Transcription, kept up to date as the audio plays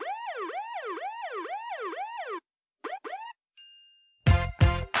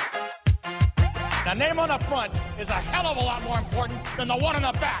The name on the front is a hell of a lot more important than the one on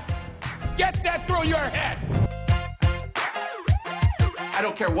the back. Get that through your head. I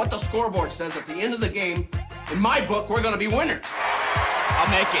don't care what the scoreboard says at the end of the game. In my book, we're going to be winners. I'll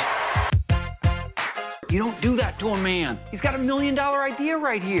make it. You don't do that to a man. He's got $1 million idea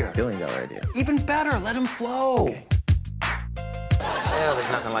right here. $1 billion idea. Even better, let him flow. Okay. Well,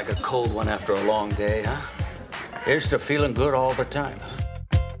 there's nothing like a cold one after a long day, huh? Here's to feeling good all the time.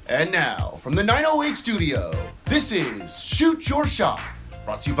 And now, from the 908 studio, this is Shoot Your Shot,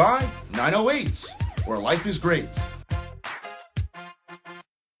 brought to you by 908s, where life is great.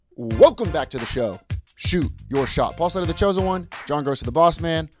 Welcome back to the show, Shoot Your Shot. Paul Slater, the chosen one, John Grossi, the boss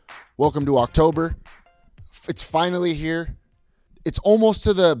man. Welcome to October. It's finally here. It's almost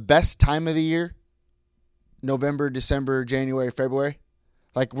to the best time of the year. November, December, January, February.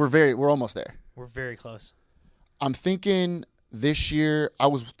 Like, we're almost there. We're very close. I'm thinking this year, I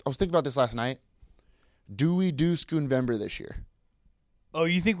was thinking about this last night. Do we do Schoonvember this year? Oh,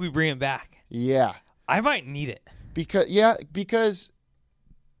 you think we bring it back? Yeah. I might need it. Because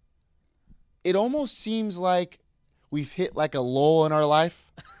it almost seems like we've hit like a lull in our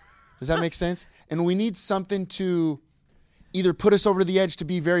life. Does that make sense? And we need something to either put us over the edge to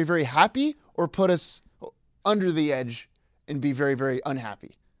be very, very happy or put us under the edge and be very, very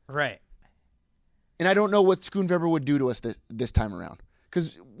unhappy. Right. And I don't know what Schoonvember would do to us this time around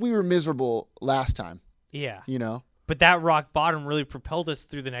because we were miserable last time. Yeah. You know? But that rock bottom really propelled us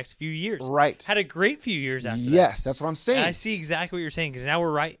through the next few years. Right. Had a great few years after that. Yes, that's what I'm saying. And I see exactly what you're saying because now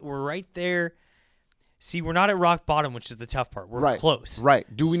we're right there. See, we're not at rock bottom, which is the tough part. We're close. Right.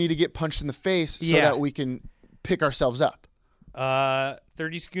 Do we need to get punched in the face so that we can pick ourselves up?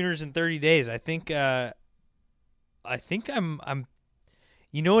 30 schooners in 30 days. I think I'm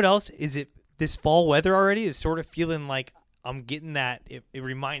you know what else? Is it this fall weather already is sort of feeling like I'm getting that. It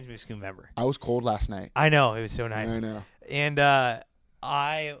reminds me of Schoonvember. I was cold last night. I know. It was so nice. I know. And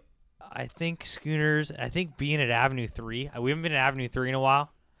I think schooners, I think being at Avenue 3, we haven't been at Avenue 3 in a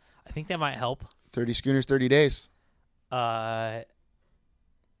while. I think that might help. 30 schooners, 30 days. I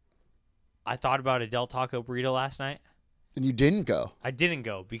thought about a Del Taco burrito last night. And you didn't go. I didn't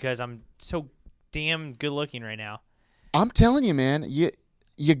go because I'm so damn good looking right now. I'm telling you, man,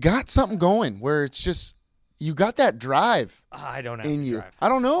 you got something going where it's just you got that drive. I don't have in you. drive. I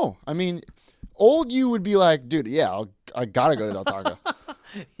don't know. I mean, old you would be like, dude, yeah, I gotta go to Del Taco.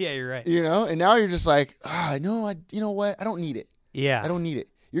 Yeah, you're right. You know, and now you're just like, no, you know what? I don't need it. Yeah, I don't need it.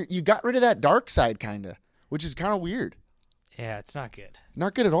 You got rid of that dark side, kind of, which is kind of weird. Yeah, it's not good.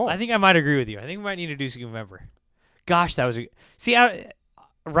 Not good at all. I think I might agree with you. I think we might need to do Schoonvember. Gosh, that was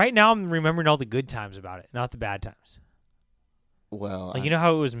right now I'm remembering all the good times about it, not the bad times. Well, like you know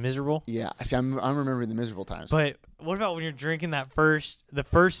how it was miserable. Yeah, see, I'm remembering the miserable times. But what about when you're drinking the first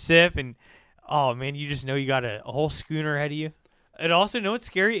sip and oh man, you just know you got a whole schooner ahead of you. And also, know what's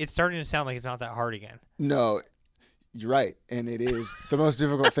scary? It's starting to sound like it's not that hard again. No, you're right, and it is the most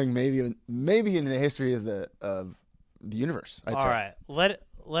difficult thing maybe in the history of the universe. I'd say. All right,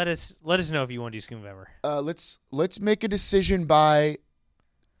 let us know if you want to do Schoonvember. Let's make a decision by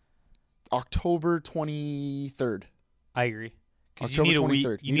October 23rd. I agree. October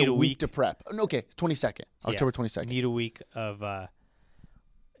 23rd. You need a week to prep. Okay, 22nd. October 22nd. You need a week of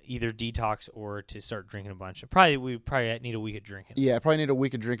either detox or to start drinking a bunch. We probably need a week of drinking. Yeah, probably need a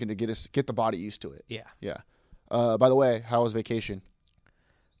week of drinking to get the body used to it. Yeah. Yeah. By the way, how was vacation?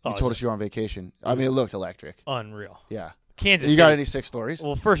 You told us you were on vacation. I mean, it looked electric. Unreal. Yeah. Kansas You City. got any sick stories?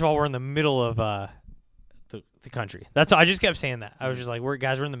 Well, first of all, we're in the middle of the country. That's all. I just kept saying that. I was just like, we're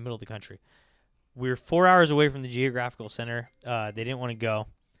in the middle of the country. We're 4 hours away from the geographical center. They didn't want to go.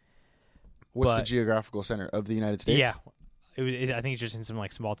 What's the geographical center of the United States? Yeah. I think it's just in some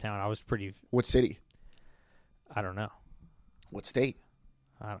like small town. I was pretty. What city? I don't know. What state?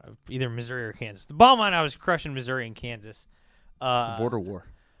 I don't know, either Missouri or Kansas. The bottom line, I was crushing Missouri and Kansas. The border war.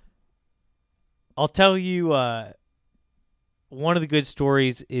 I'll tell you one of the good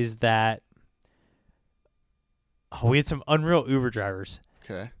stories is that we had some unreal Uber drivers.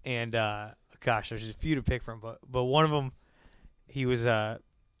 Okay. And gosh, there's just a few to pick from, but one of them, he was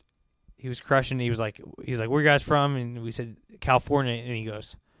crushing. He was like, where you guys from? And we said California, and he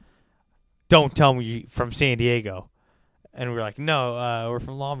goes, don't tell me you're from San Diego. And we were like, no, we're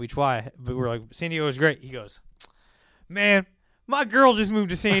from Long Beach. Why? But we're like, San Diego is great. He goes, man, my girl just moved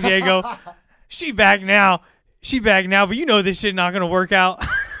to San Diego. She back now, but you know this shit not going to work out.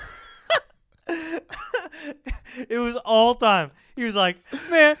 It was all time. He was like,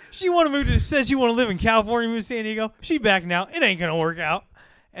 man, says she want to live in California, move to San Diego. She back now. It ain't going to work out.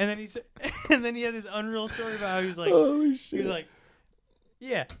 And then he had this unreal story about how he was like, holy shit. He was like,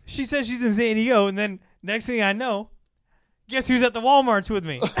 Yeah. She says she's in San Diego, and then next thing I know, guess who's at the Walmarts with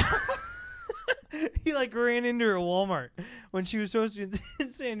me? He like ran into her at Walmart when she was supposed to be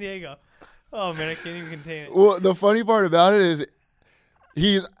in San Diego. Oh man, I can't even contain it. Well, the funny part about it is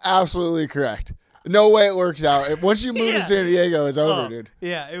he's absolutely correct. No way it works out. Once you move to San Diego, it's over, dude.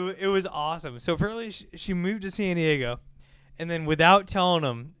 Yeah, it was awesome. So apparently she moved to San Diego, and then without telling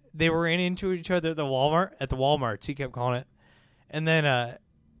him, they ran into each other at the Walmarts. He kept calling it, and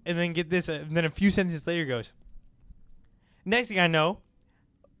then get this. And then a few sentences later goes. Next thing I know,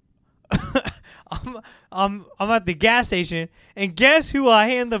 I'm at the gas station, and guess who I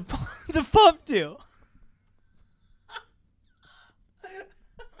hand the pump to?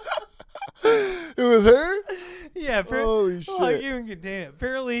 It was her? Yeah. Holy shit. I can't even contain it.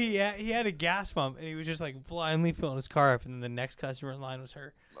 Apparently, he had a gas pump, and he was just like blindly filling his car up, and then the next customer in line was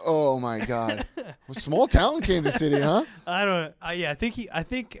her. Oh my God. Well, small town Kansas City, huh? I don't know. I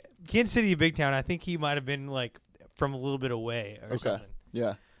think Kansas City, a big town. I think he might have been like from a little bit away or something.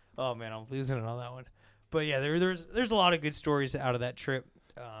 Yeah. Oh man, I'm losing it on that one. But yeah, there's a lot of good stories out of that trip.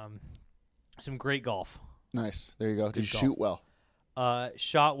 Some great golf. Nice. There you go. Did you golf. shoot well?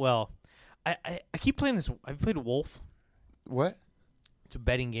 Shot well. I keep playing this. I've played Wolf. What? It's a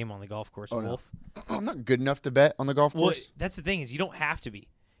betting game on the golf course. Wolf. No. I'm not good enough to bet on the golf Well, course. that's the thing is you don't have to be.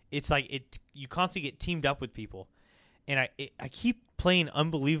 It's like you constantly get teamed up with people, and I keep playing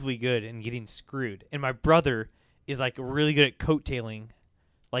unbelievably good and getting screwed. And my brother is like really good at coattailing.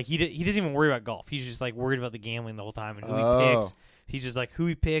 Like he doesn't even worry about golf. He's just like worried about the gambling the whole time and who he picks. He's just like who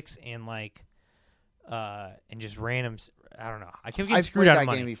he picks and like and just random. I don't know. I kept getting screwed out of money. I've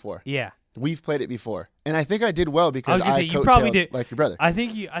played that game before. Yeah. We've played it before, and I think I did well because I you probably did like your brother. I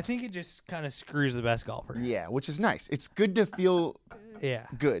think it just kind of screws the best golfer. Yeah, which is nice. It's good to feel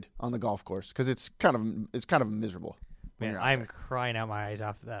good on the golf course because it's kind of miserable. Man, I'm crying out my eyes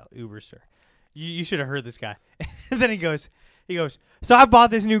after that Uber sir. You should have heard this guy. And then he goes, so I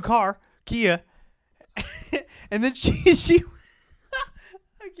bought this new car, Kia, and then she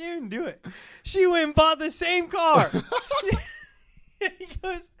I can't even do it. She went and bought the same car. He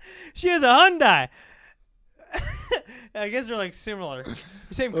goes, she has a Hyundai. I guess they're like similar,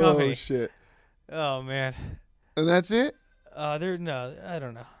 same company. Oh shit! Oh man. And that's it. I don't know.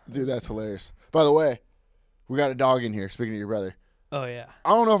 Dude, that's hilarious. By the way, we got a dog in here. Speaking of your brother. Oh yeah.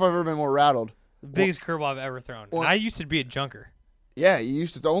 I don't know if I've ever been more rattled. The biggest curveball I've ever thrown. And I used to be a junker. Yeah, you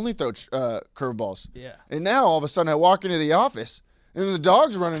used to only throw curveballs. Yeah. And now all of a sudden I walk into the office and the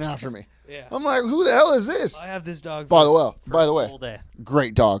dog's running after me. Yeah. I'm like, who the hell is this? I have this dog. By the way, whole day.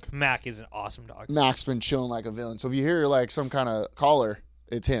 Great dog. Mac is an awesome dog. Mac's been chilling like a villain. So if you hear like some kind of caller,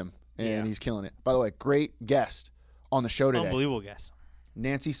 it's him, and he's killing it. By the way, great guest on the show today. Unbelievable guest.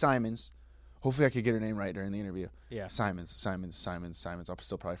 Nancy Simons. Hopefully I could get her name right during the interview. Yeah. Simons. I'll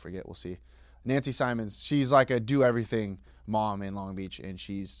still probably forget. We'll see. Nancy Simons. She's like a do-everything mom in Long Beach, and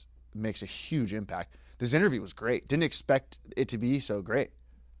makes a huge impact. This interview was great. Didn't expect it to be so great.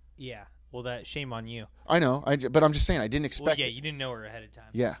 Yeah. Well, shame on you. I know, but I'm just saying I didn't expect it. it. You didn't know her ahead of time.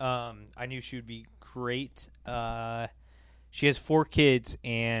 Yeah. I knew she would be great. She has 4 kids,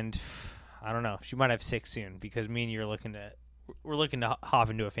 and I don't know. She might have 6 soon because me and you we're looking to hop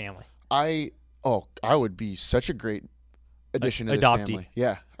into a family. I would be such a great addition to this family.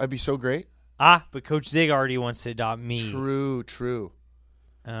 Yeah, I'd be so great. But Coach Zig already wants to adopt me. True.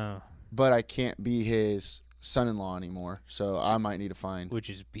 Oh. But I can't be his son-in-law anymore, so I might need to find. Which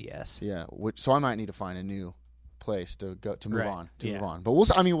is BS. Yeah, so I might need to find a new place to move on. Move on. But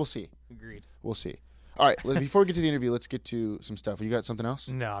we'll see. Agreed. We'll see. All right, before we get to the interview, let's get to some stuff. You got something else?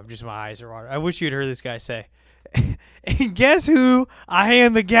 No, my eyes are watering. I wish you'd heard this guy say, and guess who I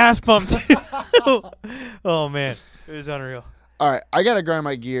hand the gas pump to? Oh, man. It was unreal. All right, I got to grind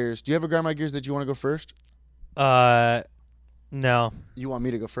my gears. Do you have a grind my gears that you want to go first? No. You want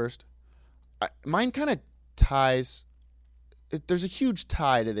me to go first? Mine kind of ties. There's a huge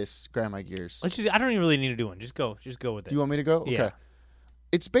tie to this grind my gears. I don't even really need to do one. Just go with it. You want me to go? Okay. Yeah.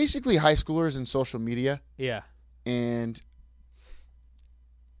 It's basically high schoolers and social media. Yeah. And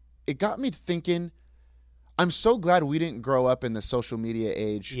it got me thinking, I'm so glad we didn't grow up in the social media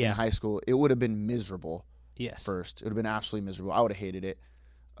age in high school. It would have been miserable. Yes. First. It would have been absolutely miserable. I would have hated it.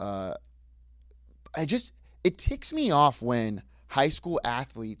 It ticks me off when high school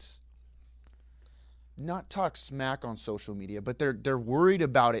athletes not talk smack on social media, but they're worried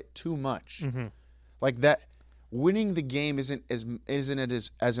about it too much. Mm-hmm. Like that winning the game isn't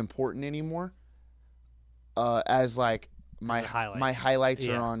as important anymore. As like my highlights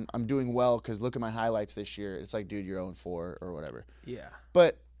are on. I'm doing well because look at my highlights this year. It's like, dude, you're 0-4 or whatever. Yeah.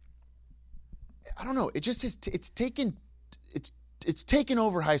 But I don't know. It just has. It's it's taken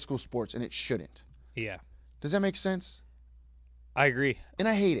over high school sports, and it shouldn't. Yeah, Does that make sense? I agree. And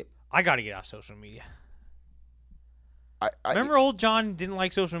I hate it. I got to get off social media. I Remember old John didn't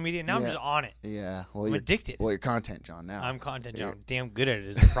like social media? Now I'm Yeah. just on it. Yeah. Well, I'm you're addicted. Well, you're content, John. Now I'm content John. I'm damn good at it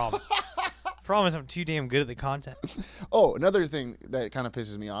is the problem. Problem is I'm too damn good at the content. Oh, another thing that kind of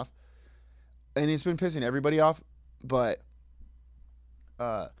pisses me off, and it's been pissing everybody off, but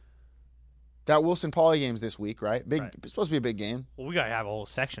that Wilson Poly game's this week, right? Right. It's supposed to be a big game. Well, we got to have a whole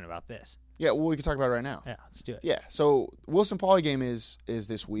section about this. Yeah, well, we can talk about it right now. Yeah, let's do it. Yeah, so Wilson Poly game is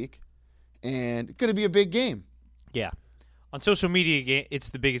this week, and going to be a big game. Yeah. On social media, it's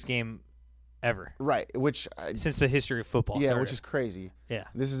the biggest game ever Right, since the history of football. yeah, started. which is crazy. Yeah.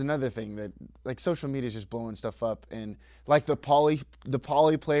 This is another thing that like social media is just blowing stuff up, and like the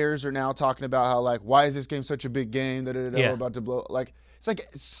poly players are now talking about how like why is this game such a big game that Yeah. we're about to blow. Like it's like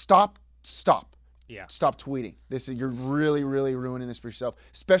stop Yeah. stop tweeting. You're really ruining this for yourself,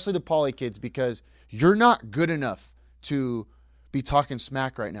 especially the poly kids, because you're not good enough to be talking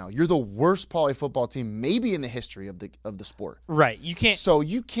smack right now. You're the worst poly football team maybe in the history of the sport. Right. You can't. So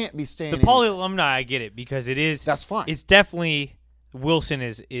you can't be saying The Poly alumni, I get it because it is. That's fine. It's definitely Wilson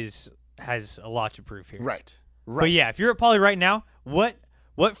has a lot to prove here. right. But yeah, if you're at Poly right now, what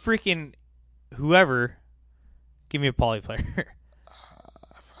freaking whoever, give me a Poly player.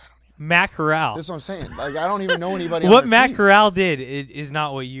 Matt Corral. That's what I'm saying. Like I don't even know anybody. What on Matt team. Corral did is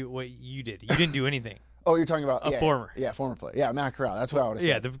not what you did. You didn't do anything. Oh, you're talking about A former. Yeah, former player. Yeah, Matt Corral. That's what I would have said.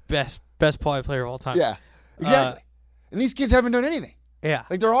 Yeah, the best Poly player of all time. Yeah, exactly. And these kids haven't done anything. Yeah.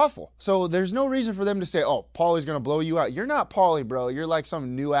 Like they're awful. So there's no reason for them to say, "Oh, Pauly's gonna blow you out." You're not Pauly, bro. You're like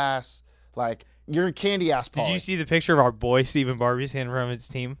some new ass. Like you're a candy ass Pauly. Did you see the picture of our boy Stephen Barbie standing from his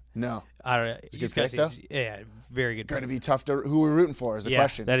team? No. I don't know. good pick, though? Yeah, very good. Going to be tough to who we're rooting for is the yeah,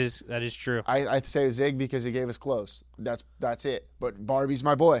 question. that is true. I'd say Zig because he gave us close. That's it. But Barbie's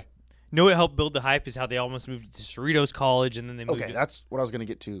my boy. You know what helped build the hype is how they almost moved to Cerritos College and then they moved. Okay, that's what I was going to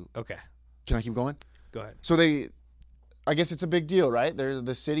get to. Okay, Can I keep going? go ahead. So I guess it's a big deal, right?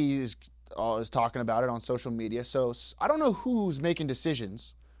 The city is talking about it on social media. So I don't know who's making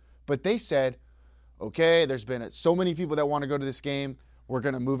decisions, but they said, okay, there's been so many people that want to go to this game. We're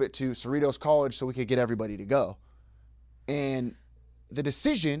going to move it to Cerritos College so we could get everybody to go. And the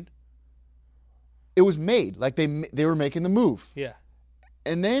decision, it was made. Like they were making the move. Yeah.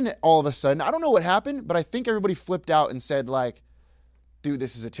 And then all of a sudden, I don't know what happened, but I think everybody flipped out and said like, dude,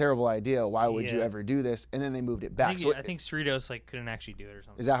 this is a terrible idea. Why would you Yeah. ever do this? And then they moved it back. I think Cerritos couldn't actually do it or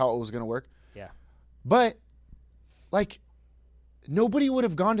something. Is that how it was going to work? Yeah. But, like, nobody would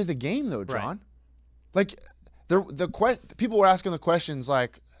have gone to the game though, John. Right. Like, people were asking the questions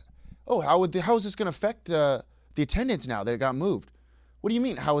like, "Oh, how is this going to affect the attendance now that it got moved?" What do you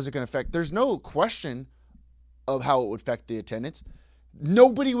mean? How is it going to affect? There's no question of how it would affect the attendance.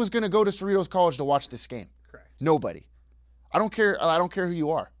 Nobody was going to go to Cerritos College to watch this game. Correct. Nobody. I don't care who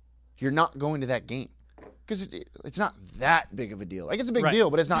you are. You're not going to that game because it's not that big of a deal. Like it's a big Right. deal,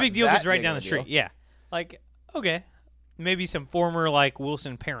 but it's not. a big deal that because right big down of the a deal. street. Yeah. Like, okay, maybe some former like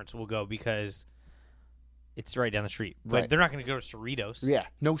Wilson parents will go because it's right down the street, but Right. they're not going to go to Cerritos. Yeah,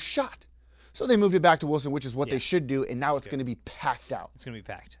 no shot. So they moved it back to Wilson, which is what Yeah. they should do, and now it's good. going to be packed out. It's going to be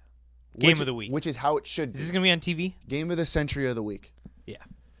packed. Game Which- of the week. Which is how it should be. Is this going to be on TV? Game of the century of the week.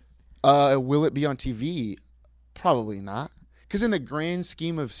 Yeah. Will it be on TV? Probably not. Because in the grand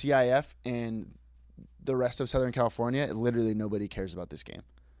scheme of CIF and the rest of Southern California, literally nobody cares about this game.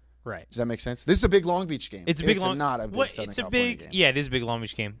 Right. Does that make sense? This is a big Long Beach game. It's a big Long. not a big what, Southern it's a California big. game. Yeah, it is a big Long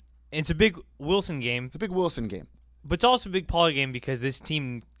Beach game. It's a big Wilson game, It's a big Wilson game. but it's also a big Poly game because this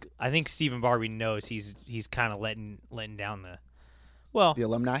team. I think Stephen Barbie knows he's kind of letting down the. Well, The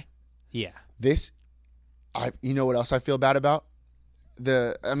alumni. yeah. You know what else I feel bad about?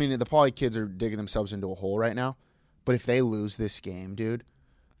 The Poly kids are digging themselves into a hole right now. But if they lose this game, dude,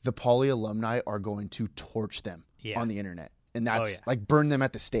 the Poly alumni are going to torch them Yeah. on the internet. And that's yeah. like burn them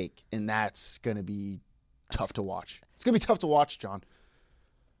at the stake. And that's going to be tough to watch. It's going to be tough to watch, John.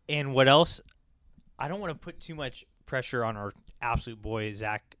 And what else? I don't want to put too much pressure on our absolute boy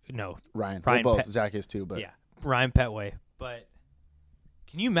Zach. No, Ryan. Ryan Well, both. Pet- Zach is too. But yeah, Ryan Petway. But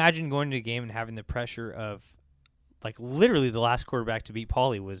can you imagine going to a game and having the pressure of, like, literally the last quarterback to beat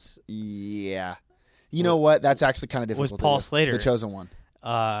Poly was yeah. You know what? That's actually kind of difficult. Paul to do. Slater. The chosen one.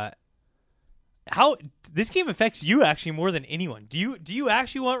 how this game affects you actually more than anyone. Do you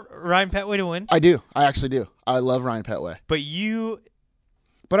actually want Ryan Petway to win? I do. I actually do. I love Ryan Petway.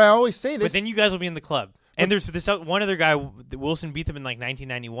 But I always say this. But then you guys will be in the club. And there's this one other guy. Wilson beat them in like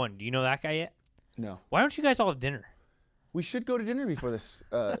 1991. Do you know that guy yet? No. Why don't you guys all have dinner? We should go to dinner before this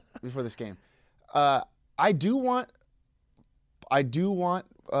game. I do want I do want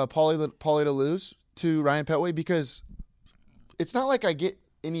Paulie to lose to Ryan Petway because it's not like I get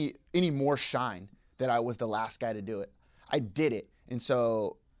any more shine that I was the last guy to do it. I did it, and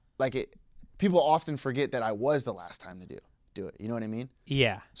so people often forget that I was the last time to do it. You know what I mean?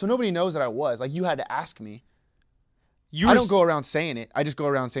 Yeah. So nobody knows that I was. Like, you had to ask me. I don't go around saying it. I just go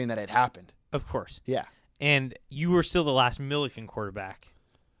around saying that it happened. Of course. Yeah. And you were still the last Milliken quarterback.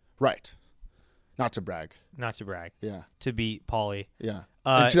 Right. Not to brag. Not to brag. Yeah. To beat Paulie. Yeah.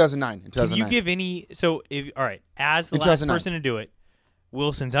 In 2009. Can you give any? So, all right, as the last person to do it,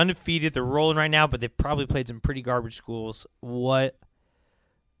 Wilson's undefeated. They're rolling right now, but they've probably played some pretty garbage schools.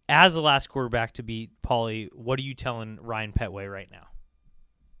 As the last quarterback to beat Paulie, what are you telling Ryan Petway right now?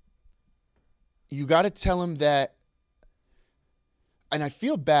 You got to tell him that, and I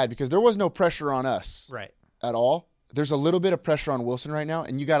feel bad because there was no pressure on us right at all. There's a little bit of pressure on Wilson right now,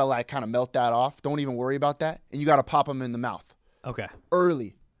 and you got to kind of melt that off. Don't even worry about that, and you got to pop him in the mouth. Okay.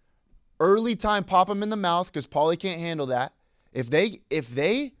 Early time, pop him in the mouth because Paulie can't handle that. If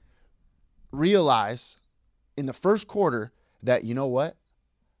they realize in the first quarter that, you know what,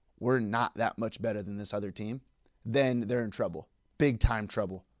 we're not that much better than this other team, then they're in trouble. Big time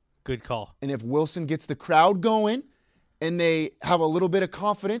trouble. Good call. And if Wilson gets the crowd going and they have a little bit of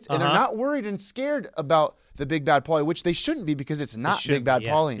confidence and they're not worried and scared about the big bad Paulie, which they shouldn't be because it's not big bad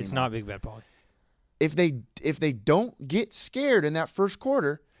Paulie anymore. It's not big bad Paulie. If they don't get scared in that first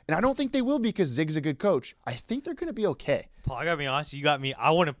quarter, and I don't think they will because Zig's a good coach, I think they're going to be okay. Paul, I got to be honest. You got me. I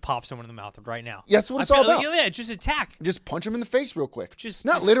want to pop someone in the mouth right now. Yeah, that's what it's all about. Yeah, just attack. Just punch him in the face real quick. Just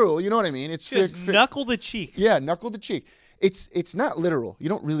literal, you know what I mean? It's just knuckle the cheek. Yeah, knuckle the cheek. It's not literal. You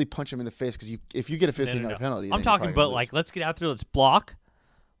don't really punch him in the face because if you get a 15-yard penalty, I'm talking about let's get out there, let's block,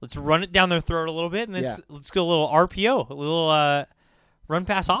 let's run it down their throat a little bit, and let's go a little RPO, a little run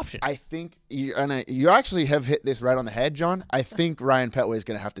pass option. I think you actually have hit this right on the head, John. I think Ryan Petway is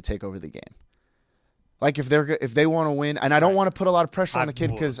going to have to take over the game. Like if they want to win, and I don't want to put a lot of pressure on the kid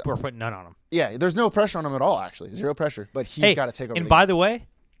because we're putting none on him. Yeah, there's no pressure on him at all. Actually, zero pressure. But he's got to take over. And by the way,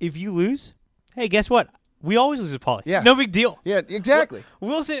 if you lose, hey, guess what? We always lose to Paulie. Yeah, no big deal. Yeah, exactly.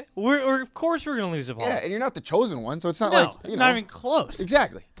 Wilson, of course we're going to lose to Paulie. Yeah, and you're not the chosen one, so it's not not even close.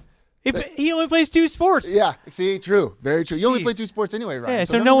 Exactly. He only plays 2 sports. Yeah, see, true, very true. You only play 2 sports anyway, right? Yeah,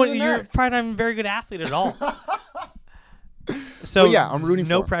 so no one. You're probably not a very good athlete at all. So but yeah, I'm rooting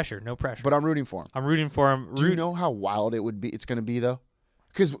for him. No pressure. But I'm rooting for him. I'm rooting for him. Do you know how wild it's going to be though?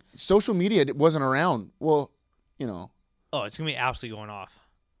 Because social media wasn't around. Well, you know. Oh, it's going to be absolutely going off.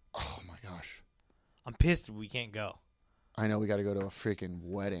 Oh my gosh. I'm pissed we can't go. I know we got to go to a freaking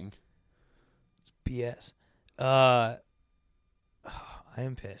wedding. It's BS. I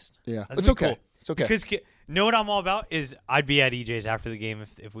am pissed. Yeah, it's okay. Cool. It's okay. Because know what I'm all about is I'd be at EJ's after the game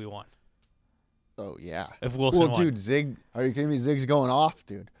if we won. Oh yeah. If Wilson won. Dude, Zig, are you kidding me? Zig's going off,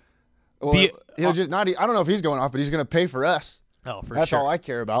 dude. Well, he'll just not. I don't know if he's going off, but he's going to pay for us. Oh, for sure. That's all I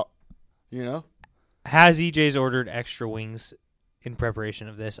care about. You know. Has EJ's ordered extra wings in preparation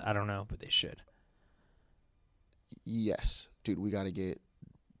of this? I don't know, but they should. Yes, dude. We got to get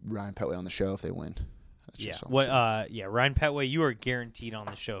Ryan Petway on the show if they win. Ryan Petway, you are guaranteed on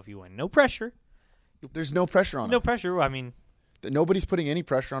the show if you win. No pressure. There's no pressure on him. No pressure. I mean, nobody's putting any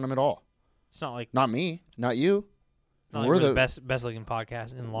pressure on him at all. It's not like not me, not you. We're the best looking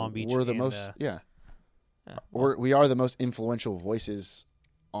podcast in Long Beach. We're the most. We are the most influential voices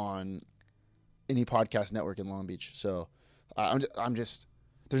on any podcast network in Long Beach. So I'm just.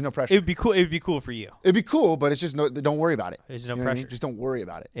 There's no pressure. It'd be cool. It'd be cool for you. It'd be cool, but it's just don't worry about it. There's no pressure. I mean? Just don't worry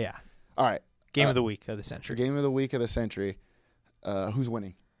about it. Yeah. All right. Game of the week of the century. Game of the week of the century. Who's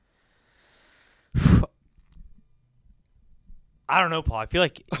winning? I don't know, Paul. I feel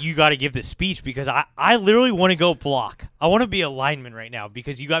like you got to give this speech because I literally want to go block. I want to be a lineman right now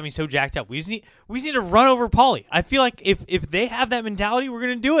because you got me so jacked up. We just need to run over Paulie. I feel like if they have that mentality, we're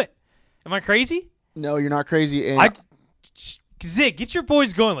gonna do it. Am I crazy? No, you're not crazy. And Zig, get your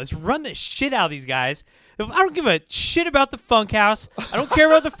boys going. Let's run the shit out of these guys. I don't give a shit about the Funk House. I don't care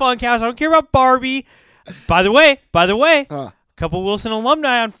about the Funk House. I don't care about Barbie. By the way, a couple Wilson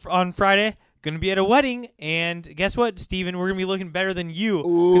alumni on Friday going to be at a wedding, and guess what, Steven? We're going to be looking better than you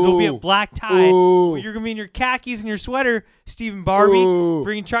because it'll be a black tie. You're going to be in your khakis and your sweater, Steven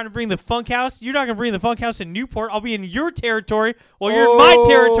Barbie, trying to bring the Funk House. You're not going to bring the Funk House in Newport. I'll be in your territory while you're in my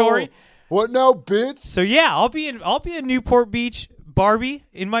territory. What now, bitch? So yeah, I'll be in Newport Beach, Barbie,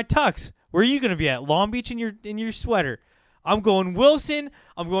 in my tux. Where are you going to be at? Long Beach in your sweater. I'm going Wilson.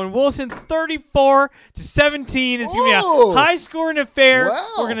 34-17. It's going to be a high-scoring affair. Wow.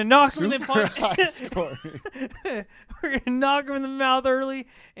 We're going to knock him in the high-scoring. We're going to knock him in the mouth early.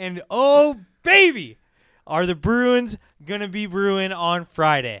 And, oh, baby, Are the Bruins going to be brewing on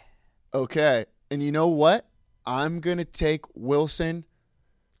Friday? Okay. And you know what? I'm going to take Wilson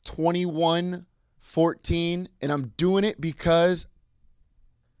 21-14, and I'm doing it because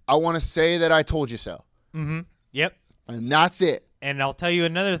I want to say that I told you so. Mm-hmm. Yep. And that's it. And I'll tell you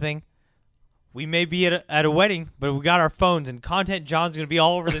another thing. We may be at a wedding, but we got our phones, and Content John's going to be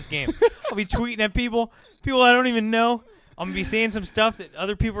all over this game. I'll be tweeting at people I don't even know. I'm going to be saying some stuff that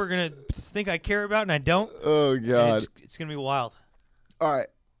other people are going to think I care about, and I don't. Oh, God. It's going to be wild. All right.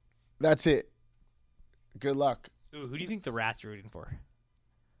 That's it. Good luck. Ooh, who do you think the Rats are rooting for?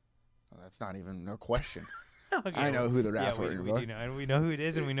 Well, that's not even a question. Okay, I know who the Rats are rooting for. We do know, and we know who it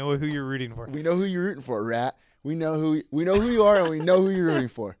is, and we know who you're rooting for. We know who you're rooting for, Rat. We know who you are, and we know who you're rooting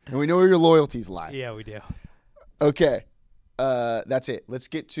for, and we know where your loyalties lie. Yeah, we do. Okay, that's it. Let's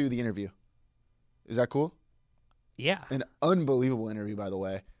get to the interview. Is that cool? Yeah. An unbelievable interview, by the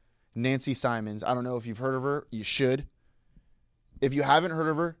way. Nancy Simons. I don't know if you've heard of her. You should. If you haven't heard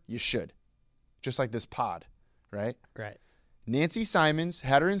of her, you should. Just like this pod, right? Right. Nancy Simons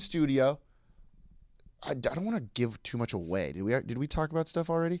had her in studio. I don't want to give too much away. Did we talk about stuff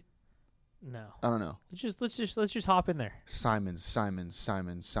already? No. I don't know. Let's just hop in there. Simons. Say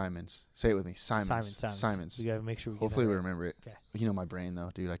it with me. Simons. We gotta make sure we get Hopefully that we right. remember it. Okay. You know my brain though,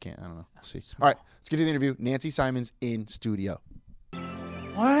 dude. I don't know. We'll see. Small. All right, let's get to the interview. Nancy Simons in studio.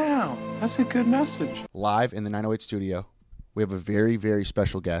 Wow, that's a good message. Live in the 908 studio. We have a very, very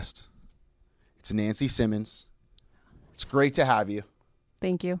special guest. It's Nancy Simons. It's great to have you.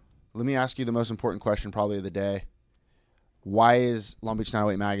 Thank you. Let me ask you the most important question probably of the day. Why is Long Beach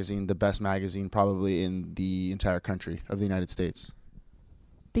 908 magazine the best magazine probably in the entire country of the United States?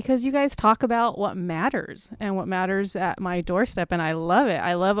 Because you guys talk about what matters and what matters at my doorstep, and I love it.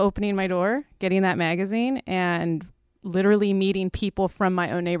 I love opening my door, getting that magazine, and literally meeting people from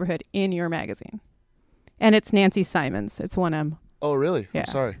my own neighborhood in your magazine. And it's Nancy Simons. It's 1M. Oh, really? Yeah. I'm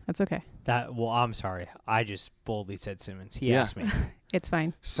sorry. That's okay. I'm sorry. I just boldly said Simmons. He Yeah. asked me. It's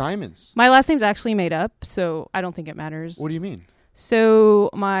fine. Simons. My last name's actually made up, so I don't think it matters. What do you mean? So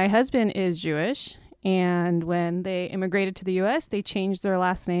my husband is Jewish, and when they immigrated to the U.S., they changed their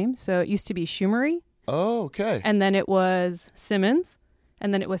last name. So it used to be Schumery, Oh, okay. and then it was Simmons,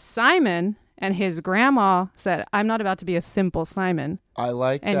 and then it was Simon, and his grandma said, I'm not about to be a simple Simon, I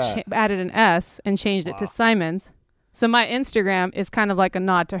like and that. added an S and changed it to Wow. Simons. So my Instagram is kind of like a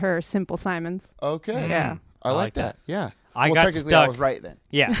nod to her, Simple Simons. Okay. Yeah. I like that. Yeah. I well, got technically I stuck. was right then.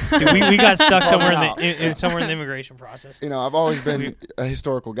 Yeah. See, we got stuck somewhere Out. somewhere in the immigration process. You know, I've always been a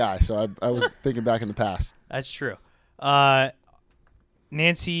historical guy, so I was thinking back in the past. That's true.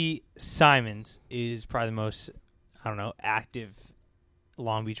 Nancy Simons is probably the most, I don't know, active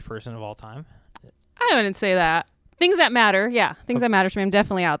Long Beach person of all time. I wouldn't say that. Things that matter. Yeah. Things that matter to me. I'm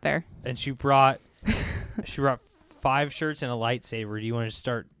definitely out there. And she brought 5 shirts and a lightsaber. Do you want to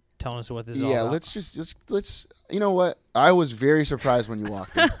start telling us what this is all Yeah, about? let's. You know what? I was very surprised when you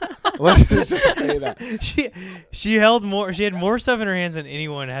walked in. Let's just say that. She held more. She had more stuff in her hands than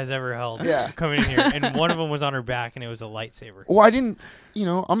anyone has ever held. Yeah. Coming in here, and one of them was on her back, and it was a lightsaber. Well, I didn't. You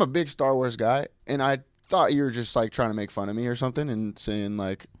know, I'm a big Star Wars guy, and I thought you were just like trying to make fun of me or something, and saying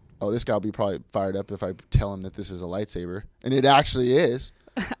like, "Oh, this guy will be probably fired up if I tell him that this is a lightsaber," and it actually is.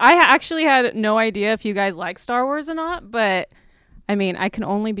 I actually had no idea if you guys like Star Wars or not, but I mean, I can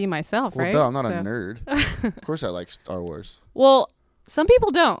only be myself, Well, right? duh, I'm not a So- nerd. Of course, I like Star Wars. Well, some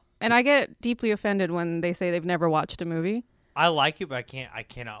people don't, and I get deeply offended when they say they've never watched a movie. I like it, but I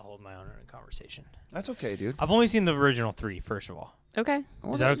cannot hold my own in a conversation. That's okay, dude. I've only seen the original 3, first of all. Okay,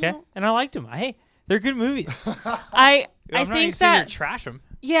 Well, Is that you okay? know, And I liked them. Hey, they're good movies. I I'm not even think sitting here that trash them.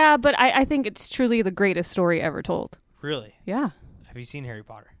 yeah, but I think it's truly the greatest story ever told. Really? Yeah. Have you seen Harry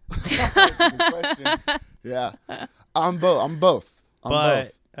Potter? good question. Yeah, I'm both.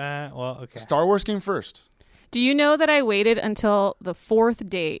 But well, okay. Star Wars came first. Do you know that I waited until the 4th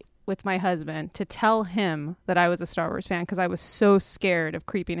date with my husband to tell him that I was a Star Wars fan because I was so scared of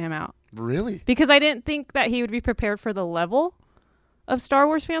creeping him out? Really? Because I didn't think that he would be prepared for the level of Star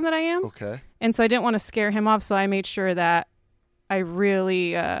Wars fan that I am. Okay. And so I didn't want to scare him off, so I made sure that I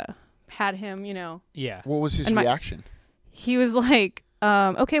really had him, you know. Yeah. What was his And my- reaction? He was like,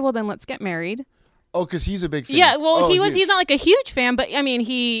 okay, well then let's get married. Oh, because he's a big fan. Yeah, well, Oh, he's huge. not like a huge fan, but I mean,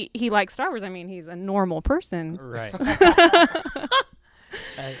 he likes Star Wars. I mean, he's a normal person. Right.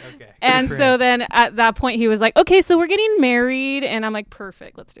 Okay. And Good for so him. then at that point he was like, okay, so we're getting married. And I'm like,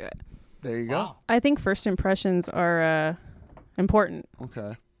 perfect, let's do it. There you go. Wow. I think first impressions are important.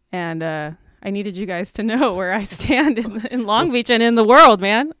 Okay. And I needed you guys to know where I stand in Long Beach and in the world,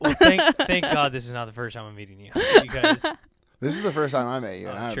 man. Well, thank God this is not the first time I'm meeting you, because This is the first time I met you.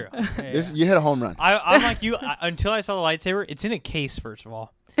 and True. You hit a home run. I'm like you. Until I saw the lightsaber, it's in a case. First of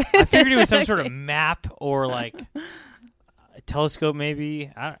all, I figured it was some sort of map or like a telescope,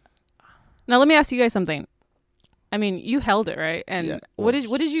 maybe. Now let me ask you guys something. I mean, you held it, right? And Yeah, what did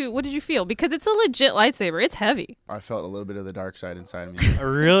you feel? Because it's a legit lightsaber. It's heavy. I felt a little bit of the dark side inside of me.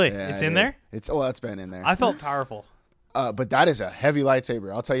 Really? Yeah, It's I in did. there. It's been in there. I felt powerful. But that is a heavy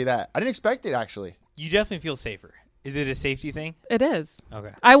lightsaber. I'll tell you that. I didn't expect it actually. You definitely feel safer. Is it a safety thing? It is.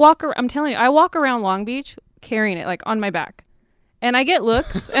 Okay. I'm telling you, I walk around Long Beach carrying it like on my back, and I get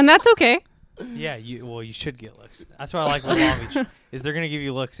looks, and that's okay. Yeah. You should get looks. That's what I like about Long Beach. Is they're gonna give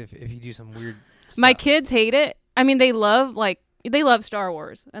you looks if you do some weird stuff. My kids hate it. I mean, they love Star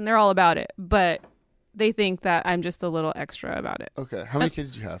Wars, and they're all about it, but they think that I'm just a little extra about it. Okay. How many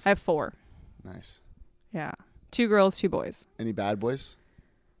kids do you have? I have 4. Nice. Yeah, 2 girls, 2 boys. Any bad boys?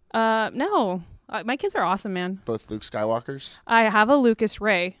 No, my kids are awesome, man. Both Luke Skywalkers? I have a Lucas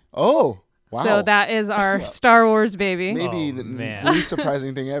Ray, Oh, wow. so that is our Star Wars baby. maybe Oh, the man. least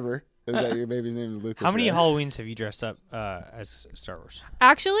surprising thing ever is that your baby's name is Lucas. How many Ray. Halloweens have you dressed up as Star Wars?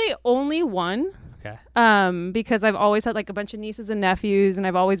 Actually, only one. Okay. Because I've always had like a bunch of nieces and nephews, and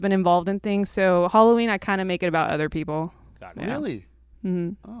I've always been involved in things. So Halloween, I kind of make it about other people. Got it. Really?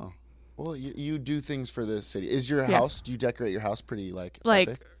 Mm-hmm. Oh. Well, you do things for the city. Is your Yeah. house, do you decorate your house pretty Like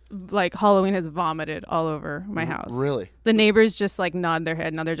epic? Halloween has vomited all over my house. Really? The neighbors just like nod their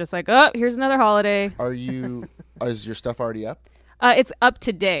head. Now they're just like, oh, here's another holiday. Are you, is your stuff already up? It's up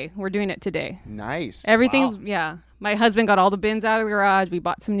today. We're doing it today. Nice. Everything's, yeah. My husband got all the bins out of the garage. We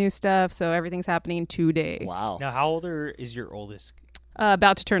bought some new stuff. So everything's happening today. Wow. Now, how old is your oldest?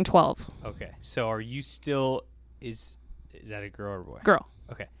 About to turn 12. Okay. So, are you still is that a girl or a boy? Girl.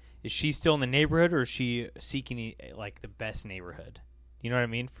 Okay. Is she still in the neighborhood, or is she seeking like the best neighborhood? You know what I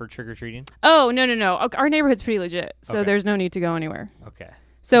mean for trick or treating? Oh, no. Our neighborhood's pretty legit. So Okay. there's no need to go anywhere. Okay. 'Cause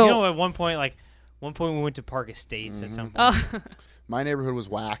So, you know, at one point we went to Park Estates at some point. oh, My neighborhood was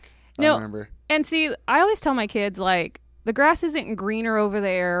whack. I No. remember. and see, I always tell my kids, like, the grass isn't greener over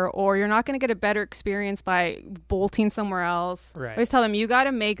there, or you're not going to get a better experience by bolting somewhere else. Right. I always tell them, you got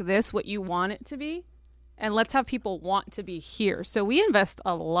to make this what you want it to be, and let's have people want to be here. So we invest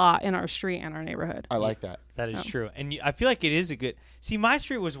a lot in our street and our neighborhood. I like that. That is true, and I feel like it is a good. See, my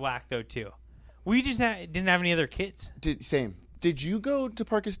street was whack though too. We just didn't have any other kids. Same. Did you go to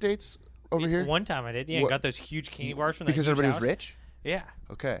Park Estates over here? One time I did. Yeah, What- got those huge candy bars from Because that huge everybody's house. rich? Yeah.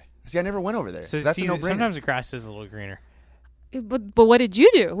 Okay. See, I never went over there. So That's see, a no-brainer. sometimes the grass is a little greener. But what did you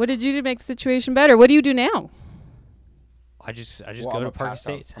do? What did you do to make the situation better? What do you do now? I just Well, go I'm to a Park pass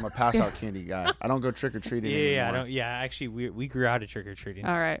out. Estates. I'm a pass out candy guy. I don't go trick or treating anymore. Yeah, I don't. Yeah, actually, we grew out of trick or treating.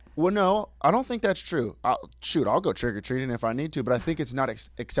 All right. Well, no, I don't think that's true. I'll go trick or treating if I need to, but I think it's not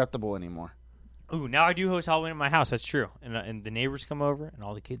acceptable anymore. Ooh, now I do host Halloween at my house. That's true, and the neighbors come over and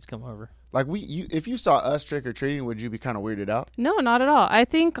all the kids come over. Like if you saw us trick or treating, would you be kind of weirded out? No, not at all. I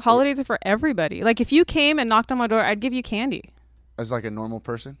think holidays are for everybody. Like, if you came and knocked on my door, I'd give you candy. As like a normal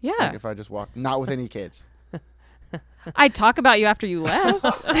person? Yeah. Like if I just walked, not with any kids. I'd talk about you after you left,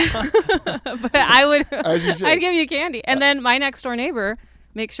 but I would. As you should. I'd give you candy, and then my next door neighbor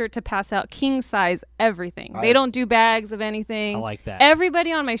makes sure to pass out king size everything. They don't do bags of anything. I like that.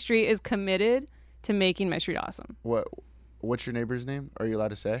 Everybody on my street is committed to making my street awesome. What's your neighbor's name? Are you allowed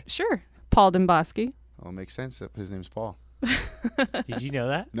to say? Sure, Paul Demboski. Oh, it makes sense that his name's Paul. Did you know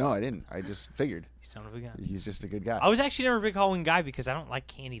that? No, I didn't. I just figured. You son of a gun. He's just a good guy. I was actually never a big Halloween guy because I don't like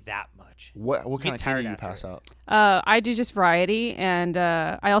candy that much. What get kind of tired candy do you after pass it. out? I do just variety, and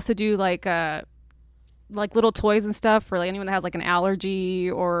I also do like little toys and stuff for like anyone that has like an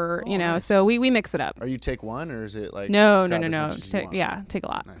allergy or nice. So we mix it up. Are you take one or is it like No. grab as much as you want? Take a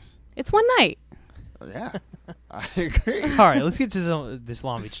lot. Nice. It's one night. Oh, yeah. I agree. All right, let's get to this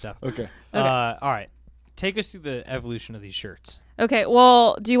Long Beach stuff. Okay. All right, take us through the evolution of these shirts. Okay,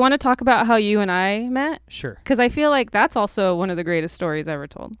 well, do you want to talk about how you and I met? Sure. Because I feel like that's also one of the greatest stories ever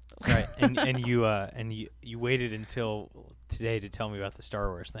told. Right, and you waited until today to tell me about the Star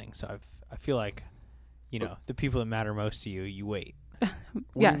Wars thing. So I feel like, the people that matter most to you, you wait. What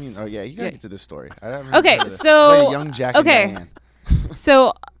Yes. do you mean? Oh, yeah. You got to Yeah. get to this story. I haven't Okay, heard of this. so- It's like a young Jack and okay. Diane.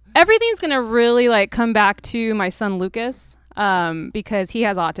 So everything's going to really like come back to my son Lucas because he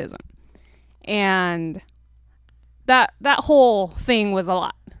has autism. And that whole thing was a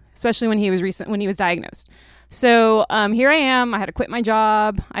lot, especially when he was diagnosed. So here I am. I had to quit my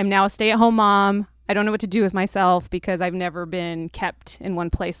job. I'm now a stay-at-home mom. I don't know what to do with myself because I've never been kept in one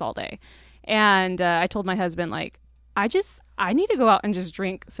place all day. And I told my husband, like, I need to go out and just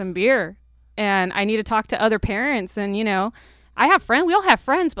drink some beer, and I need to talk to other parents. And I have friends. We all have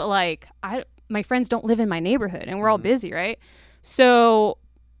friends, but like my friends don't live in my neighborhood and we're all busy, right? So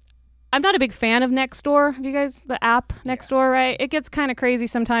I'm not a big fan of Nextdoor. Have you guys, the app Nextdoor, right? It gets kind of crazy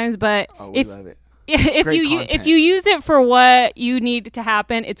sometimes, but Oh, we love it. if Great you content. if you use it for what you need to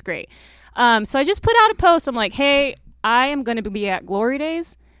happen, it's great. So I just put out a post. I'm like, hey, I am going to be at Glory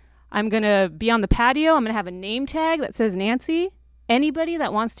Days. I'm going to be on the patio. I'm going to have a name tag that says Nancy. Anybody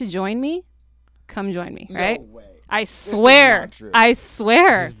that wants to join me, come join me, right? No way. I swear. not true. I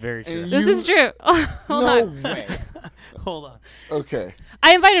swear. This is very true. And This you- is true. Hold No on. way. Hold on. Okay.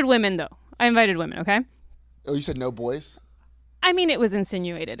 I invited women, though. I invited women, okay? Oh, you said no boys? I mean, it was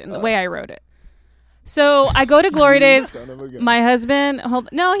insinuated in the way I wrote it. So I go to Glory Days. Son of a gun. My husband, hold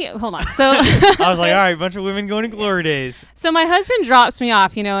on. So I was like, all right, bunch of women going to Glory Days. So my husband drops me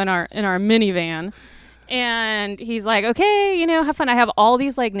off, in our minivan, and he's like, "Okay, have fun." I have all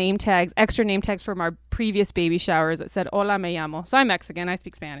these like name tags, extra name tags from our previous baby showers that said "Hola, me llamo." So I'm Mexican, I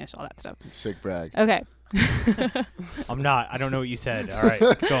speak Spanish, all that stuff. Sick brag. Okay, I'm not. I don't know what you said. All right,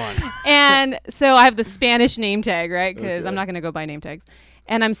 go on. and so I have the Spanish name tag, right? Because Okay. I'm not gonna go buy name tags.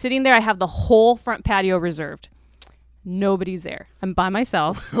 And I'm sitting there. I have the whole front patio reserved. Nobody's there. I'm by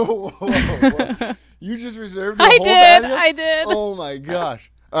myself. Whoa. You just reserved your I whole did. patio? I did. Oh my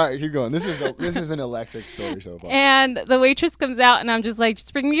gosh. All right, keep going. This is an electric story so far. And the waitress comes out, and I'm just like,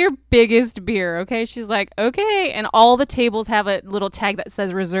 just bring me your biggest beer, okay? She's like, okay. And all the tables have a little tag that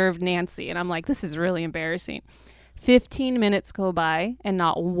says reserved Nancy. And I'm like, this is really embarrassing. 15 minutes go by, and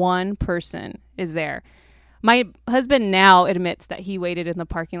not one person is there. My husband now admits that he waited in the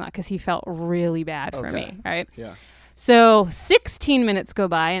parking lot because he felt really bad for Okay. me, right? Yeah. So 16 minutes go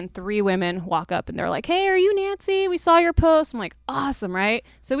by and 3 women walk up and they're like, hey, are you Nancy? We saw your post. I'm like, awesome, right?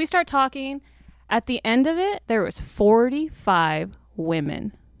 So we start talking. At the end of it, there was 45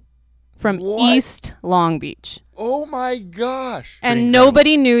 women from What? East Long Beach. Oh my gosh. And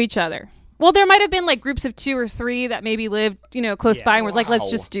nobody knew each other. Well, there might have been like groups of 2 or 3 that maybe lived, close Yeah. by and was like, let's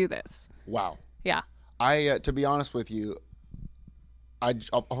Wow. just do this. Wow. Yeah. I to be honest with you, I've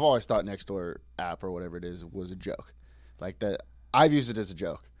always thought Nextdoor app or whatever it is was a joke. Like that, I've used it as a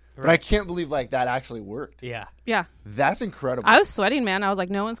joke, but I can't believe like that actually worked. Yeah. Yeah. That's incredible. I was sweating, man. I was like,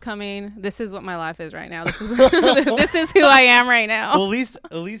 no one's coming. This is what my life is right now. This is this is who I am right now. Well,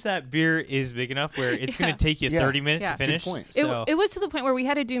 at least that beer is big enough where it's going Yeah. to take you Yeah. 30 minutes Yeah. to Good finish. point. So It was to the point where we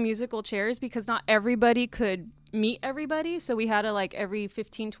had to do musical chairs because not everybody could meet everybody. So we had to like every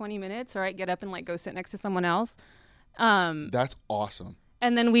 15, 20 minutes, all right, get up and like go sit next to someone else. That's awesome.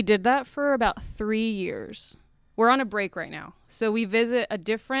 And then we did that for about 3 years. We're on a break right now. So we visit a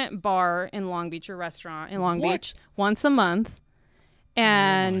different bar in Long Beach, a restaurant in Long What? Beach once a month.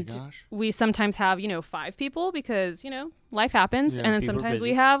 And gosh. we sometimes have, 5 people because, life happens. Yeah, and then people are sometimes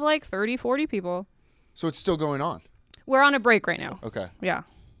busy. we have like 30, 40 people. So it's still going on. We're on a break right now. Okay. Yeah.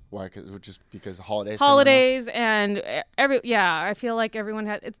 Why? Just because the holidays. coming up? Holidays and I feel like everyone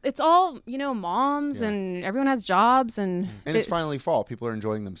has it's all moms Yeah. and everyone has jobs and And it's finally fall. People are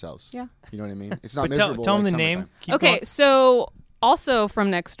enjoying themselves. Yeah. You know what I mean? It's not but tell miserable. them like the name. summertime. Keep okay, going. so also from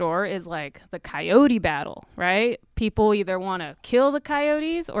next door is like the coyote battle, right? People either want to kill the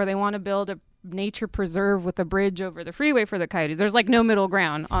coyotes or they want to build a nature preserve with a bridge over the freeway for the coyotes. There's like no middle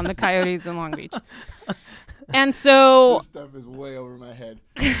ground on the coyotes in Long Beach. And so This stuff is way over my head.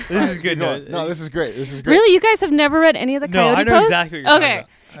 This is good. No, this is great. This is great. really, you guys have never read any of the No, coyote I know posts? exactly what you're talking Okay. about.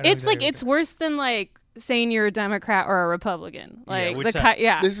 I know It's like exactly what it's worse than like saying you're a Democrat or a Republican. Like which the side?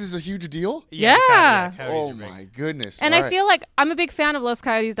 yeah. This is a huge deal. Yeah. coyotes Oh are big. my goodness. And All I right. feel like I'm a big fan of Los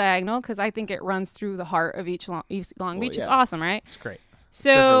Coyotes Diagonal because I think it runs through the heart of East Long Beach. It's yeah. awesome, right? It's great.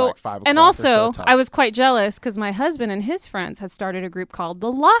 Except for, So, like, 5 and o'clock or so, also, tough. I was quite jealous because my husband and his friends had started a group called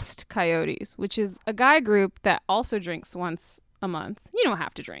the Lost Coyotes, which is a guy group that also drinks once a month. You don't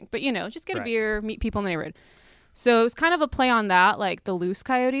have to drink, but just get a Right. beer, meet people in the neighborhood. So it was kind of a play on that, like the Loose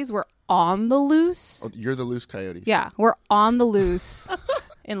Coyotes. We're on the loose. Oh, you're the loose coyotes. Yeah, we're on the loose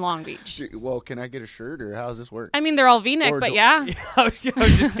in Long Beach. Well, can I get a shirt or how does this work? I mean, they're all V-neck, Or but do- yeah. I was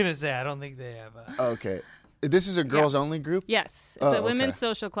just gonna say I don't think they have. Okay. This is a girls only group? Yes, it's Oh, a women's okay.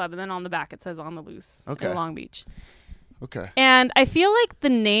 social club, and then on the back it says "On the Loose" Okay. in Long Beach. Okay. And I feel like the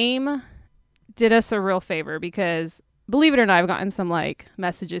name did us a real favor because, believe it or not, I've gotten some like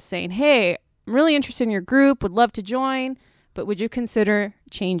messages saying, "Hey, I'm really interested in your group. Would love to join, but would you consider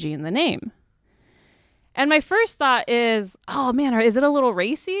changing the name?" And my first thought is, "Oh man, is it a little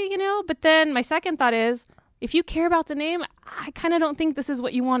racy?" But then my second thought is, if you care about the name, I kind of don't think this is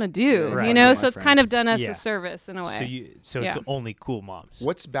what you want to do, Yeah, right. my So it's friend. kind of done us Yeah. a service in a way. So it's Yeah. only cool moms.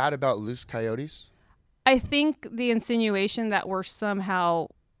 What's bad about loose coyotes? I think the insinuation that we're somehow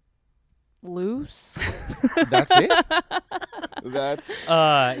loose. That's it? That's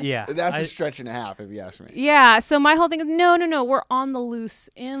Yeah. that's a stretch and a half, if you ask me. Yeah. So my whole thing is no. We're on the loose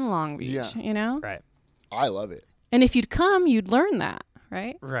in Long Beach. Yeah. You know. Right. I love it. And if you'd come, you'd learn that,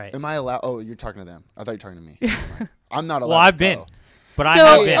 right? Right. Am I allowed? Oh, you're talking to them. I thought you were talking to me. I'm not allowed. Well, I've to been. go. But I So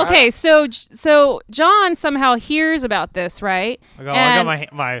have been. okay, so John somehow hears about this, right? I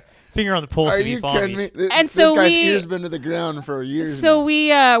got my finger on the pulse Are of you East Long kidding me? Beach. And this so guy's we- ears been to the ground for years. So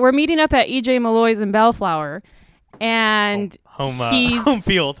now. we're meeting up at EJ Malloy's in Bellflower, and he's- Home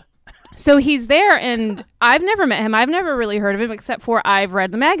field. so he's there, and I've never met him. I've never really heard of him except for I've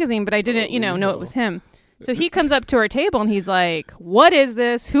read the magazine, but I didn't, know it was him. So he comes up to our table and he's like, "What is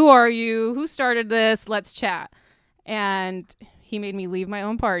this? Who are you? Who started this? Let's chat." And he made me leave my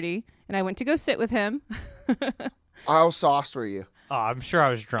own party, and I went to go sit with him. How sauced were you? Oh, I'm sure I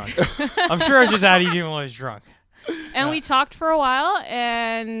was drunk. I'm sure I was just out eating while I was drunk. And we talked for a while,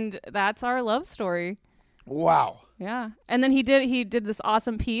 and that's our love story. Wow. Yeah. And then he did this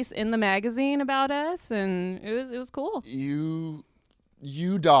awesome piece in the magazine about us, and it was cool.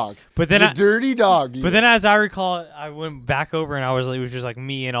 You dog. But then you I- dirty dog. You. But then, as I recall, I went back over and it was just like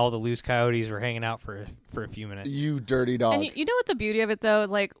me and all the loose coyotes were hanging out for a few minutes. You dirty dog. And you know what the beauty of it though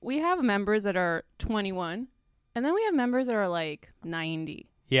is, like, we have members that are 21, and then we have members that are like 90.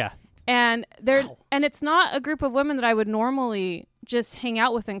 Yeah. And and it's not a group of women that I would normally just hang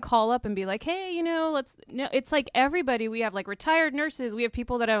out with and call up and be like, "Hey, it's like everybody. We have like retired nurses, we have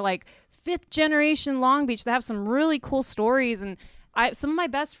people that are like 5th generation Long Beach that have some really cool stories, and some of my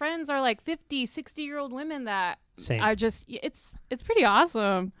best friends are like 50, 60-year-old women that Same. are just it's pretty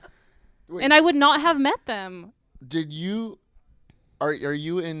awesome. Wait. And I would not have met them. Did you? Are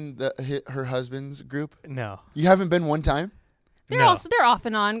you in her husband's group? No. You haven't been one time. They're No. they're off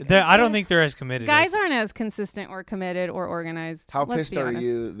and on. I don't think they're as committed. Guys as, aren't as consistent or committed or organized. How Let's pissed be are honest.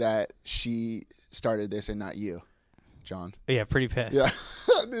 you that she started this and not you, John? Yeah, pretty pissed. Yeah,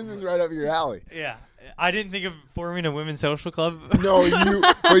 this is right up your alley. Yeah. I didn't think of forming a women's social club. No,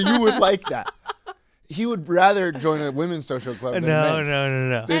 but you would like that. He would rather join a women's social club than men's.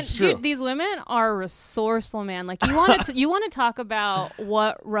 No. It's And true. dude, these women are resourceful, man. Like you want to talk about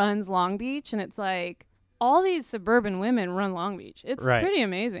what runs Long Beach, and it's like all these suburban women run Long Beach. It's Right. pretty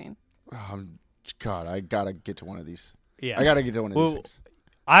amazing. God, I gotta get to one of these. Yeah. I gotta get to one of these things.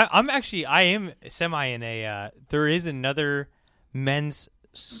 I am semi in a. There is another men's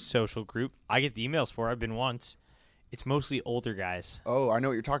social group. I get the emails for. I've been once. It's mostly older guys. Oh, I know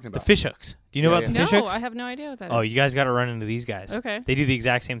what you're talking The about. fish hooks. Do you know Yeah, about the No, fish hooks? I have no idea what that is. Oh, you guys got to run into these guys. Okay. They do the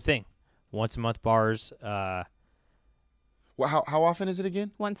exact same thing. Once a month bars. Well, how often is it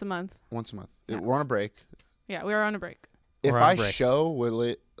again? Once a month. Once a month. We're on a break. Yeah, we are on a break. If We're on I break. show,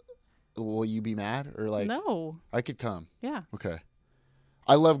 will you be mad or like? No. I could come. Yeah. Okay.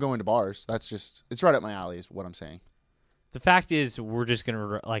 I love going to bars. It's right up my alley is what I'm saying. The fact is, we're just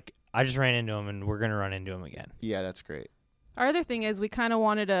gonna I just ran into him, and we're gonna run into him again. Yeah, that's great. Our other thing is we kind of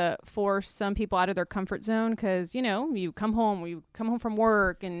wanted to force some people out of their comfort zone because, you come home from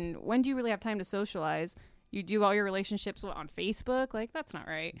work, and when do you really have time to socialize? You do all your relationships on Facebook? Like, that's not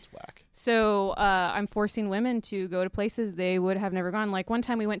right. It's whack. So I'm forcing women to go to places they would have never gone. Like one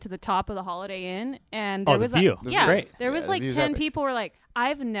time we went to the top of the Holiday Inn, and there Oh, the was view. The yeah, view. Great. there was Yeah, the like view's 10 epic. people were like,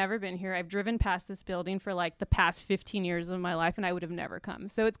 I've never been here. I've driven past this building for like the past 15 years of my life, and I would have never come.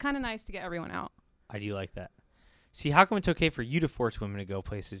 So it's kind of nice to get everyone out. I do like that. See, how come it's okay for you to force women to go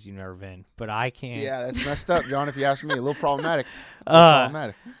places you've never been, but I can't? Yeah, that's messed up, John. If you ask me, a little problematic.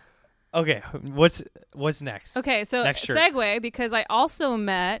 Problematic. Okay, what's next? Okay, so Next shirt. segue, because I also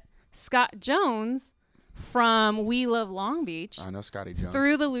met Scott Jones from We Love Long Beach I know Scotty Jones.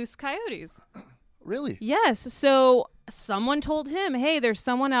 through the Loose Coyotes. Really? Yes. So someone told him, hey, there's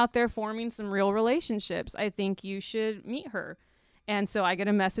someone out there forming some real relationships. I think you should meet her. And so I get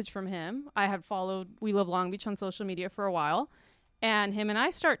a message from him. I had followed We Love Long Beach on social media for a while. And him and I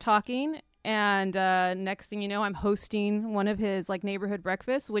start talking. And next thing you know, I'm hosting one of his like neighborhood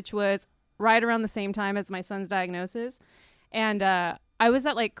breakfasts, which was right around the same time as my son's diagnosis. And I was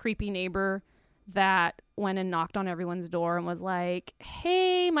that like creepy neighbor that went and knocked on everyone's door and was like,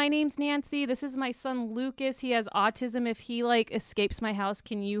 hey, my name's Nancy. This is my son, Lucas. He has autism. If he like escapes my house,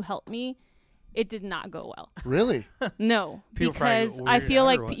 can you help me? It did not go well. Really? No, People probably because got I weirded feel out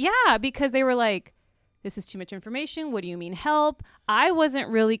like, or what? yeah, because they were like, this is too much information. What do you mean help? I wasn't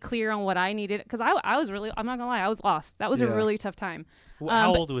really clear on what I needed because I was really, I'm not gonna lie, I was lost. That was a Yeah. really tough time.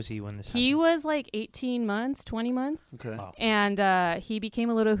 How but old was he when this He happened? was like 18 months, 20 months. Okay. Oh. And he became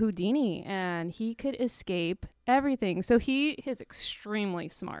a little Houdini, and he could escape everything. So he is extremely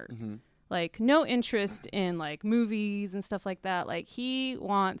smart. Mm-hmm. Like no interest in like movies and stuff like that. Like he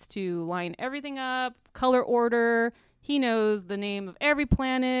wants to line everything up, color order. He knows the name of every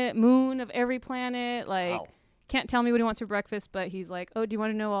planet, moon of every planet. Like Wow. can't tell me what he wants for breakfast, but he's like, oh, do you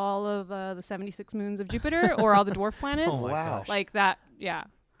want to know all of the 76 moons of Jupiter or all the dwarf planets? Oh my Wow. gosh. Like that. Yeah.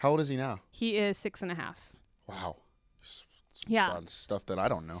 How old is he now? He is 6.5. Wow. A Yeah. lot of stuff that I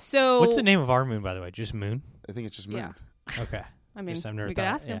don't know. So What's the name of our moon, by the way? Just Moon? I think it's just moon. Yeah. Okay. I mean, Just I've never we could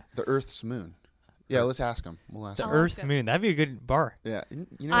thought- ask him. The Earth's moon. Yeah, let's ask him. We'll ask The him. I'll ask Earth's him. Moon. That'd be a good bar. Yeah. You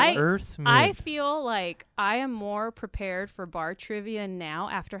know I- what? Earth's Moon. I feel like I am more prepared for bar trivia now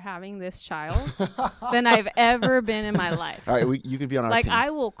after having this child than I've ever been in my life. All right, you could be on our Like team.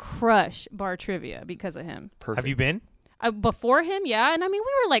 I will crush bar trivia because of him. Perfect. Have you been? Before him, yeah, and I mean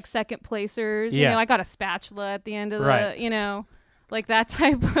we were like second placers. You Yeah. know, I got a spatula at the end of Right. the, you know, like that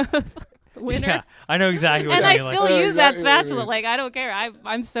type of winner. Yeah, I know exactly what And you I mean. still Like, use that exactly. spatula. Like I don't care.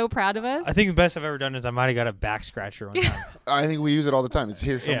 I'm so proud of us. I think the best I've ever done is I might have got a back scratcher one time. I think we use it all the time. It's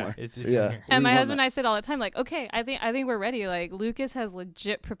here Yeah, somewhere. it's yeah. in here. And We my won husband that. and I said all the time, like, okay, I think we're ready. Like Lucas has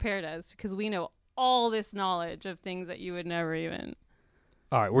legit prepared us because we know all this knowledge of things that you would never even.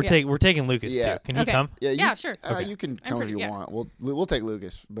 All right, we're Yeah. we're taking Lucas Yeah. too. Can he Okay. come? Yeah, sure. You can come pretty- if you yeah. want. We'll take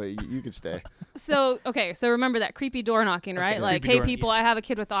Lucas, but you can stay. So okay, so remember that creepy door knocking, right? Okay. Like, Creepy hey, door, people, yeah. I have a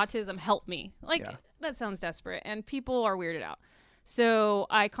kid with autism. Help me. Like Yeah. that sounds desperate, and people are weirded out. So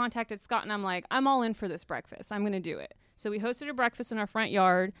I contacted Scott, and I'm like, I'm all in for this breakfast. I'm gonna do it. So we hosted a breakfast in our front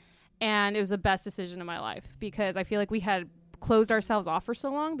yard, and it was the best decision of my life because I feel like we had closed ourselves off for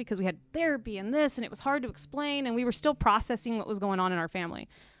so long because we had therapy and this, and it was hard to explain, and we were still processing what was going on in our family.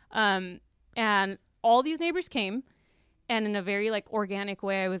 And all these neighbors came, and in a very like organic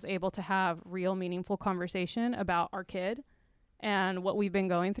way, I was able to have real meaningful conversation about our kid and what we've been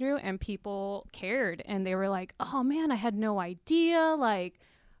going through, and people cared, and they were like, oh man, I had no idea. Like,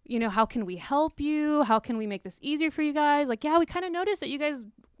 you know, how can we help you? How can we make this easier for you guys? Like, yeah, we kind of noticed that you guys,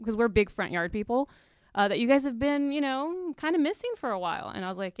 because we're big front yard people, that you guys have been, you know, kind of missing for a while. And I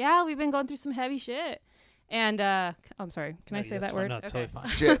was like, yeah, we've been going through some heavy shit. And I'm sorry, can I No, say that's that fine. word? No, it's Okay. totally fine.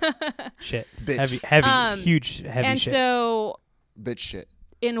 Shit. Shit. Bitch. Heavy, huge, heavy And shit. so Bitch shit.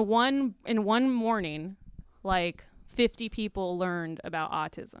 in one morning, like 50 people learned about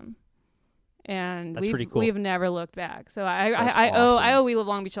autism, and That's pretty cool. we've never looked back. So That's I awesome. owe We Live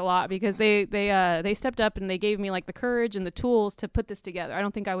Long Beach a lot because they stepped up and they gave me like the courage and the tools to put this together. I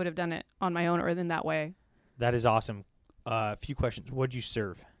don't think I would have done it on my own or in that way. That is awesome. A few questions. What'd you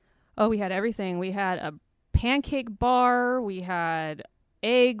serve? Oh, we had everything. We had a pancake bar. We had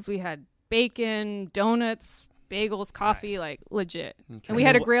eggs. We had bacon, donuts, bagels, coffee, Nice. like legit. Okay. And we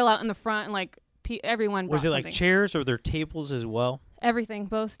had a grill out in the front, and like everyone Was brought it like something. chairs or were there tables as well? Everything,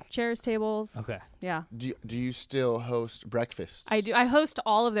 both chairs, tables. Okay. Yeah, Do you still host breakfasts? I do. I host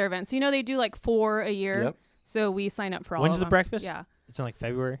all of their events. So, you know, they do like 4 a year. Yep. So we sign up for all When's of the them. breakfast? Yeah. It's in like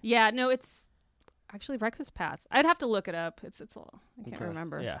February. Yeah. No, it's actually breakfast pass. I'd have to look it up. It's a little, I can't Okay.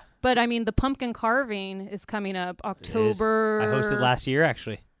 remember. Yeah. But I mean, the pumpkin carving is coming up October. I hosted last year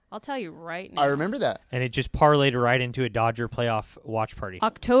actually, I'll tell you right now. I remember that. and it just parlayed right into a Dodger playoff watch party.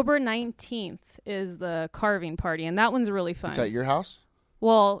 October 19th is the carving party, and that one's really fun. It's at your house?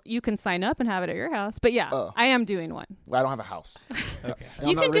 Well, you can sign up and have it at your house. But yeah, Oh. I am doing one. Well, I don't have a house. Okay. And You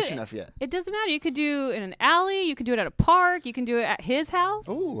I'm can not do rich it. enough yet. It doesn't matter. You could do it in an alley. You can do it at a park. You can do it at his house.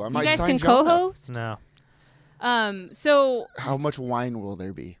 Ooh, I You might guys sign can John up. co-host. No. So How much wine will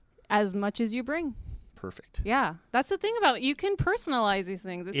there be? as much as you bring. Perfect. Yeah, that's the thing about it. You can personalize these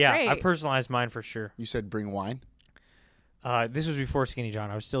things. It's Yeah, great. I personalized mine for sure. You said bring wine? This was before Skinny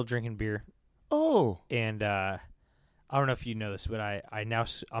John. I was still drinking beer, Oh. and I don't know if you know this, but I'm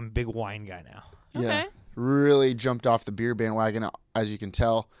a big wine guy now. Okay. Yeah. Really jumped off the beer bandwagon, as you can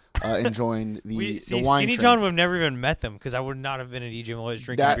tell, and joined the wine Skinny trend. John would have never even met them because I would not have been at EJ Malloy's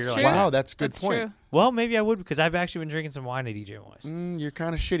drinking That's beer like wow, that. that's a good That's point. true. Well, maybe I would because I've actually been drinking some wine at EJ Malloy's. You're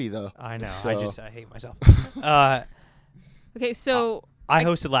kind of shitty though. I know. So- I hate myself. Okay, so I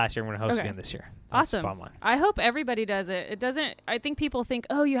hosted last year. I'm going to host Okay. again this year. That's the awesome. bottom line. I hope everybody does it. It doesn't. I think people think,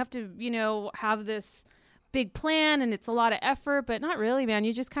 oh, you have to, you know, have this big plan and it's a lot of effort, but not really, man.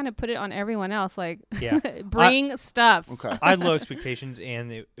 You just kind of put it on everyone else. Like, Yeah. bring stuff. Okay. I had low expectations,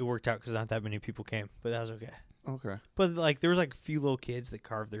 and it worked out because not that many people came, but that was okay. Okay. But like, there was like a few little kids that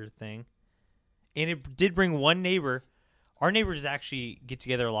carved their thing, and it did bring one neighbor. Our neighbors actually get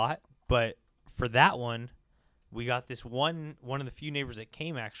together a lot, but for that one, we got this one of the few neighbors that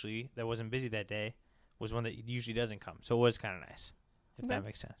came actually that wasn't busy that day was one that usually doesn't come, so it was kind of nice, if that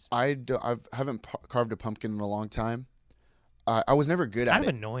makes sense. I haven't carved a pumpkin in a long time. I was never good at Kind it.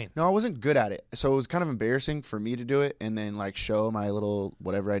 of annoying. No, I wasn't good at it. So it was kind of embarrassing for me to do it and then like show my little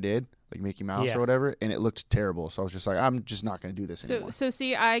whatever I did, like Mickey Mouse Yeah. or whatever, and it looked terrible. So I was just like, I'm just not going to do this anymore. So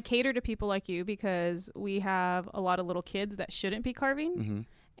see, I cater to people like you because we have a lot of little kids that shouldn't be carving, Mm-hmm.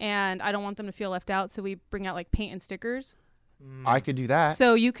 and I don't want them to feel left out. So we bring out like paint and stickers. I could do that.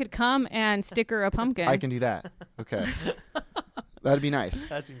 So you could come and sticker a pumpkin. I can do that. Okay. That'd be nice.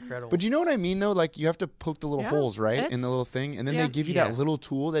 That's incredible. But you know what I mean, though? Like, you have to poke the little Yeah, holes, right? In it's- the little thing. And then yeah. they give you Yeah. that little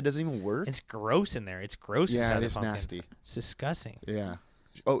tool that doesn't even work. It's gross in there. It's gross Yeah, inside it the is pumpkin. nasty. It's disgusting. Yeah.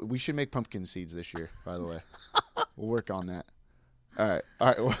 Oh, we should make pumpkin seeds this year, by the way. We'll work on that. All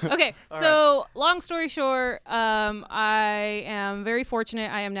right. Okay, so long story short, I am very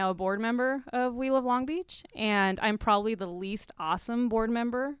fortunate. I am now a board member of We Love Long Beach, and I'm probably the least awesome board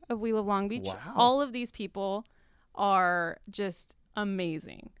member of We Love Long Beach. Wow. All of these people are just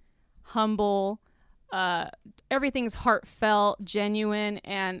amazing, humble. Everything's heartfelt, genuine,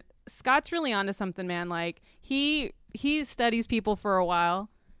 and Scott's really onto something, man. Like he studies people for a while,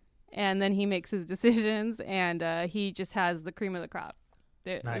 and then he makes his decisions, and he just has the cream of the crop.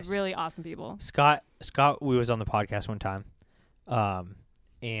 They're Nice. really awesome people. Scott, we was on the podcast one time,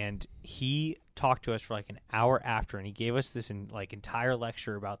 and he talked to us for like an hour after, and he gave us this entire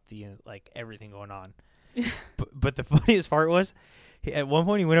lecture about the everything going on. but the funniest part was, at one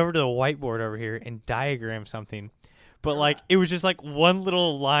point he went over to the whiteboard over here and diagrammed something, but like it was just like one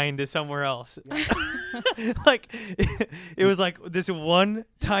little line to somewhere else. Like it was like this one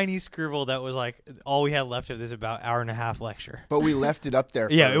tiny scribble that was like all we had left of this about hour and a half lecture. But we left it up there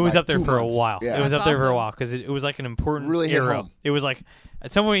for Yeah, it was like up there 2 for months. a while. Yeah. It was That's up there for a awesome. while because it was like an important Really hit era. home. It was like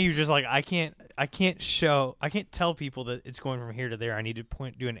at some point you were just like, I can't tell people that it's going from here to there. I need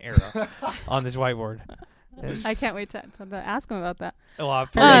to do an arrow on this whiteboard. I can't wait to ask him about that. Well, I Um,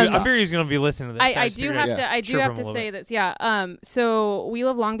 figured he was going to be listening to this. I just do figured have I'd to. I do chirp have him to a little say bit. this. Yeah. So We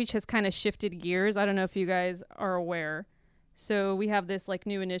Love Long Beach has kind of shifted gears. I don't know if you guys are aware. So we have this like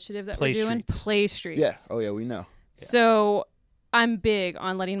new initiative that Play we're doing. Streets. Play Streets. Yeah. Oh, yeah, we know. So I'm big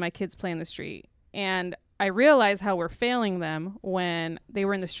on letting my kids play in the street, and I realize how we're failing them when they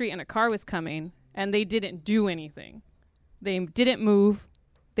were in the street and a car was coming and they didn't do anything. They didn't move.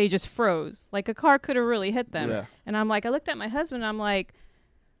 They just froze. Like a car could have really hit them. Yeah. And I'm like, I looked at my husband and I'm like,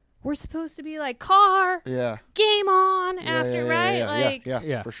 we're supposed to be like, car, Yeah. game on Yeah, after, yeah, right? Yeah, like,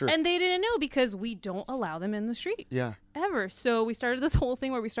 Yeah. for sure. and they didn't know because we don't allow them in the street Yeah. ever. So we started this whole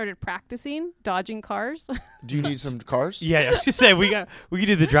thing where we started practicing dodging cars. Do you need some cars? Yeah, I was just saying we could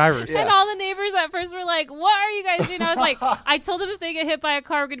do the drivers. And all the neighbors at first were like, what are you guys doing? I was like, I told them if they get hit by a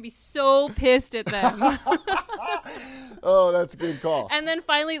car, we're going to be so pissed at them. Oh, that's a good call. And then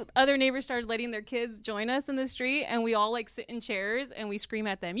finally, other neighbors started letting their kids join us in the street, and we all like sit in chairs and we scream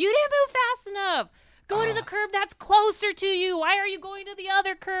at them, you didn't move fast enough. Go to the curb that's closer to you. Why are you going to the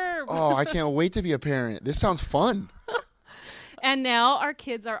other curb? Oh, I can't wait to be a parent. This sounds fun. And now our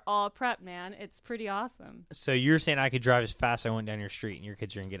kids are all prepped, man. It's pretty awesome. So you're saying I could drive as fast as I went down your street, and your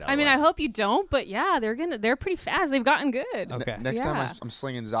kids are gonna get out. I of mean, the I way. hope you don't, but yeah, they're pretty fast. They've gotten good. Okay. Next time Yeah. I'm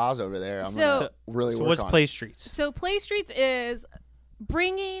slinging Zaz over there. I'm So- going to really So work what's on Play it. Streets? So Play Streets is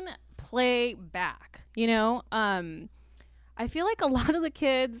bringing play back. You know, I feel like a lot of the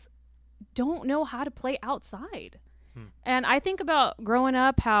kids don't know how to play outside. And I think about growing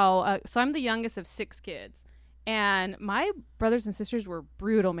up how, so I'm the youngest of 6 kids. And my brothers and sisters were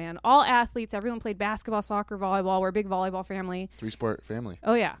brutal, man. All athletes. Everyone played basketball, soccer, volleyball. We're a big volleyball family. 3-sport family.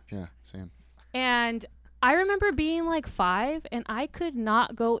 Oh, yeah. Yeah, same. And I remember being like 5, and I could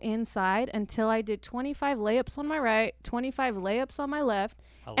not go inside until I did 25 layups on my right, 25 layups on my left.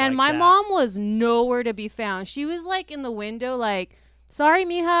 I And like my that. mom was nowhere to be found. She was like in the window, like, sorry,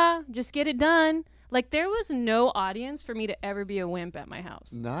 mija, just get it done. Like, there was no audience for me to ever be a wimp at my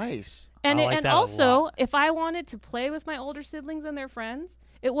house. Nice. And I like and that a also, lot. if I wanted to play with my older siblings and their friends,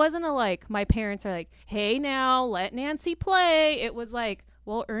 it wasn't a like, my parents are like, hey, now let Nancy play. It was like,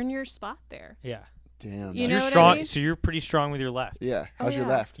 well, earn your spot there. Yeah. Damn. You So know you're what I strong. mean? So you're pretty strong with your left. Yeah. How's your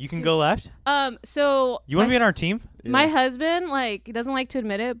yeah. left? You can go left. So You want to be on our team? my husband, like, he doesn't like to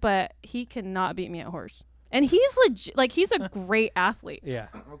admit it, but he cannot beat me at horse. And he's legit, like, he's a great athlete. Yeah.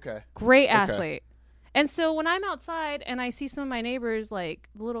 Okay. Great athlete. And so when I'm outside and I see some of my neighbors, like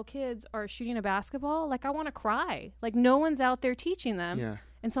the little kids are shooting a basketball, like I want to cry. Like no one's out there teaching them. Yeah.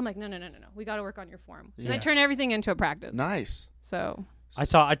 And so I'm like, no. We got to work on your form. And I Yeah. turn everything into a practice. Nice. So I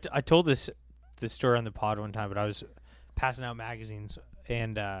told this story on the pod one time, but I was passing out magazines,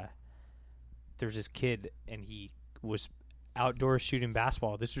 and there was this kid, and he was outdoors shooting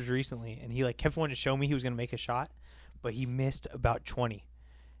basketball. This was recently, and he like kept wanting to show me he was going to make a shot, but he missed about 20.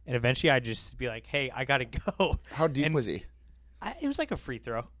 And eventually I'd just be like, hey, I got to go. How deep And was he? It was like a free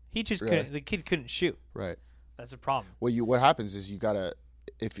throw. He just Really? couldn't. The kid couldn't shoot. Right. That's the problem. Well, what happens is you gotta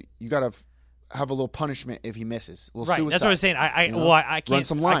have a little punishment if he misses. Right. Suicide. That's what I was saying. I You know? I Run can't.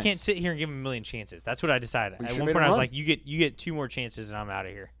 some I lines. can't sit here and give him a million chances. That's what I decided. You At should one made point, him I was run. like, you get 2 more chances, and I'm out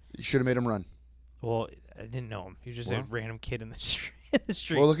of here. You should have made him run. Well, I didn't know him. He was just Well. a random kid in the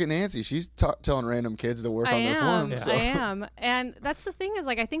street. Well, look at Nancy. She's telling random kids to work on their form. I am. And that's the thing is,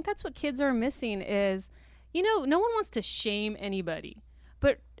 like, I think that's what kids are missing is, no one wants to shame anybody.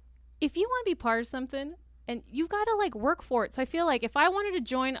 But if you want to be part of something, and you've got to, like, work for it. So I feel like if I wanted to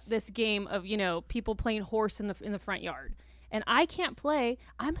join this game of, people playing horse in the front yard, and I can't play,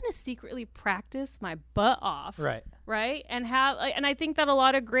 I'm going to secretly practice my butt off. Right. Right? And I think that a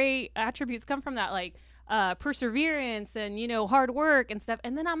lot of great attributes come from that, like, perseverance and hard work and stuff,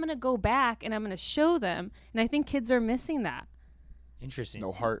 and then I'm gonna go back and I'm gonna show them, and I think kids are missing that. Interesting.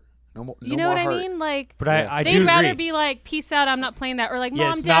 No heart. No more. You no know more what heart. I mean? Like, But I they'd do rather agree. be like, peace out, I'm not playing that, or like, Yeah,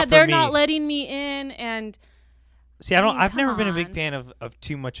 Mom, it's not Dad, for they're me. not letting me in. And See, I've come never been a big on. fan of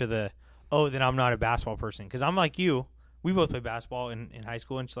too much of the then I'm not a basketball person, because I'm like you. We both played basketball in high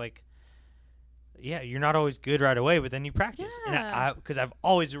school, and it's like, yeah, you're not always good right away, but then you practice. Yeah. And because I've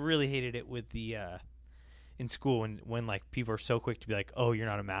always really hated it with the in school when like people are so quick to be like, oh, you're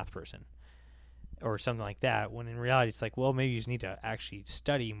not a math person or something like that, when in reality it's like, well, maybe you just need to actually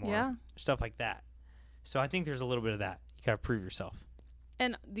study more. Yeah. Stuff like that. So I think there's a little bit of that. You got to prove yourself.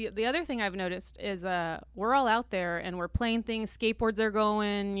 And the other thing I've noticed is we're all out there and we're playing things. Skateboards are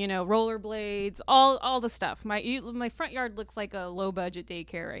going, rollerblades, all the stuff. My front yard looks like a low budget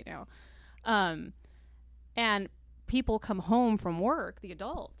daycare right now, and people come home from work, the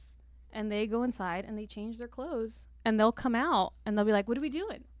adults, and they go inside and they change their clothes and they'll come out and they'll be like, "What are we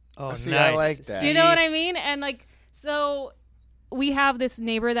doing?" Oh, See, nice. I like that. You know what I mean? And like, so we have this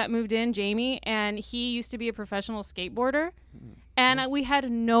neighbor that moved in, Jamie, and he used to be a professional skateboarder, and we had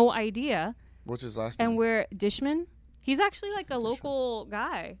no idea. What's his last And name? we're Dishman. He's actually like a local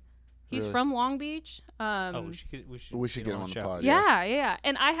guy. He's Really? from Long Beach. Oh, we should get him on the show. pod. Yeah.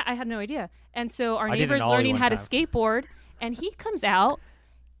 And I had no idea. And so our I did an neighbor's ollie learning one how to time. skateboard, and he comes out,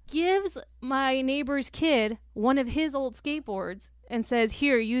 gives my neighbor's kid one of his old skateboards, and says,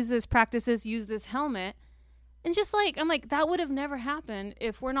 "Here, use this, practice this, use this helmet." And just like, I'm like, that would have never happened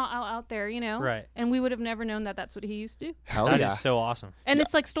if we're not out there, Right. And we would have never known that that's what he used to do. Hell That is yeah. so awesome. And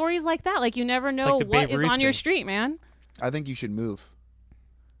it's like stories like that. Like, you never know like the what Babe is Ruth on your thing. street, man. I think you should move.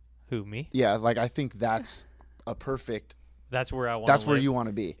 Who, me? Yeah, like I think that's a perfect. That's where I want. That's where you want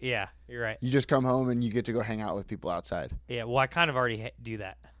to be. Yeah, you're right. You just come home and you get to go hang out with people outside. Yeah, well, I kind of already do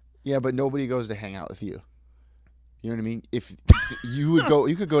that. Yeah, but nobody goes to hang out with you. You know what I mean? If you would go,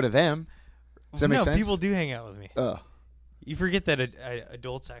 you could go to them. Does that make No, sense? people do hang out with me. You forget that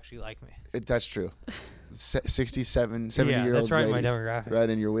adults actually like me. That's true. 67, 70 Yeah, year old that's right in my ladies, demographic. right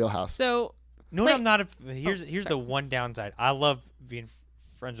in your wheelhouse. So, No, Wait. I'm not. Here's the one downside. I love being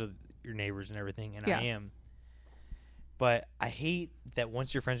friends with your neighbors and everything, and Yeah. I am. But I hate that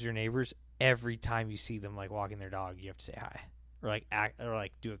once you're friends with your neighbors, every time you see them like walking their dog, you have to say hi or like act or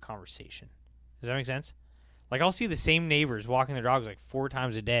like do a conversation. Does that make sense? Like I'll see the same neighbors walking their dogs like 4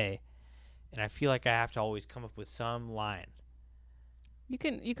 times a day, and I feel like I have to always come up with some line. you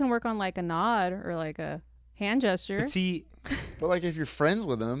can work on like a nod or like a hand gesture. But see, But like if you're friends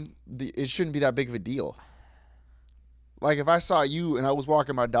with them, it shouldn't be that big of a deal. Like if I saw you and I was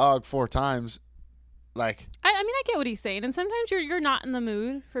walking my dog 4 times, like I mean, I get what he's saying, and sometimes you're not in the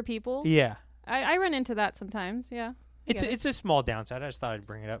mood for people. yeah, I run into that sometimes. Yeah. it's a small downside. I just thought I'd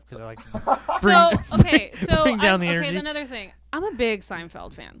bring it up because I like. So down the okay, energy. another thing. I'm a big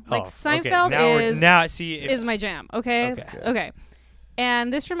Seinfeld fan. Like Oh, Seinfeld okay. Now see if, is my jam. Okay. Okay. Okay.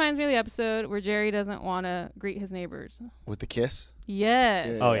 And this reminds me of the episode where Jerry doesn't want to greet his neighbors. with the kiss.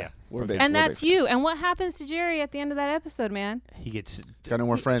 Yes. Oh, yeah. We're big. And we're that's big you. And what happens to Jerry at the end of that episode, man? he gets Got no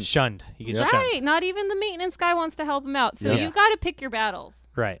more friends. shunned. He gets Yep. shunned. Right. Not even the maintenance guy wants to help him out. So Yeah. you've got to pick your battles.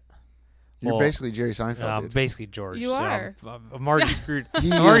 Right. You're Well, basically Jerry Seinfeld. I'm dude. basically George. You so are. I'm already screwed.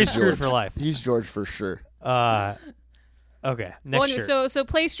 He I'm already is screwed George. for life. He's George for sure. Okay. Next Well, shirt. so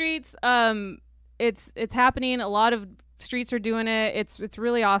Play Streets, it's happening. A lot of streets are doing it. It's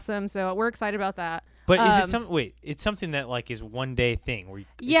really awesome. So we're excited about that. But is it it's something that like is one day thing where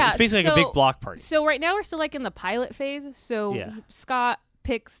Yeah, it's basically like a big block party. So right now we're still like in the pilot phase. So Yeah. Scott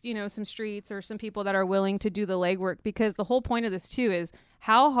picks, some streets or some people that are willing to do the legwork, because the whole point of this too is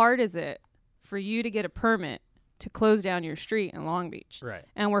how hard is it for you to get a permit to close down your street in Long Beach? Right.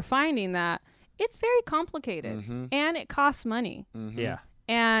 And we're finding that it's very complicated and it costs money. Yeah.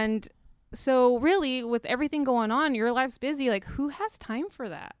 And so really with everything going on, your life's busy. Like, who has time for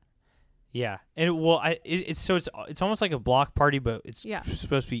that? Yeah, and it's almost like a block party, but it's Yeah.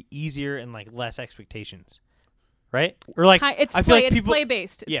 supposed to be easier and like less expectations, right? Or like It's I feel like it's people, play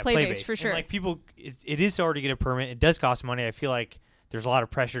based. It's yeah, play based for And, sure. like people, it is hard to get a permit. It does cost money. I feel like there's a lot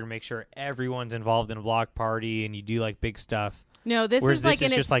of pressure to make sure everyone's involved in a block party, and you do like big stuff. No, this Whereas is like this in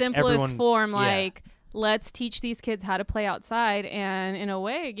is its just, like, simplest everyone- form. yeah. Like, let's teach these kids how to play outside, and in a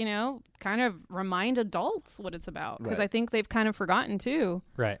way, kind of remind adults what it's about, because Right. I think they've kind of forgotten too.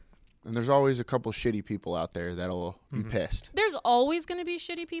 Right. And there's always a couple shitty people out there that'll Mm-hmm. be pissed. There's always going to be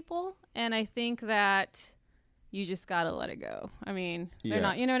shitty people, and I think that you just gotta let it go. I mean, they're Yeah.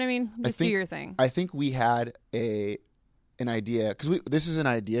 not. You know what I mean? Just do think- your thing. I think we had an idea because this is an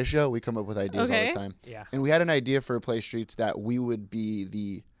idea show. We come up with ideas all Okay. the time. Yeah. And we had an idea for Play Streets that we would be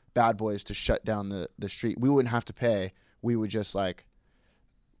the bad boys to shut down the street. We wouldn't have to pay. We would just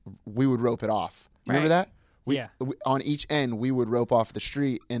we would rope it off. You remember Right. that? Yeah. On each end, we would rope off the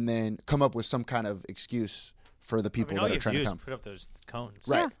street and then come up with some kind of excuse for the people all that you are have to trying do to is come. put up those cones.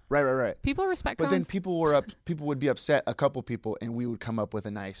 Right, Yeah. right. People respect. But then cones. people would be upset. A couple people, and we would come up with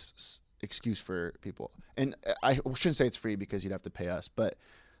a nice excuse for people. And I shouldn't say it's free because you'd have to pay us, but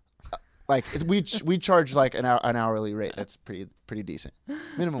we charge like an hourly rate. That's pretty decent.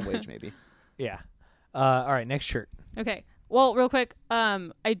 Minimum wage maybe. Yeah. All right. Next shirt. Okay. Well, real quick,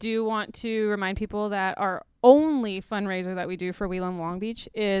 I do want to remind people that our only fundraiser that we do for Wheeling Long Beach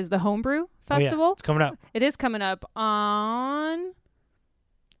is the Homebrew Festival. Oh, yeah. It's coming up It is coming up on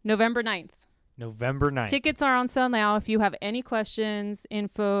November 9th. November 9th. Tickets are on sale now. If you have any questions,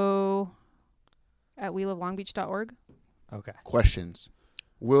 info at welovlongbeach.org. Okay. Questions.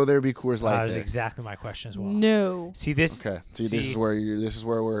 Will there be Coors Light That was there? exactly my question as well. No. See this? Okay. See, this is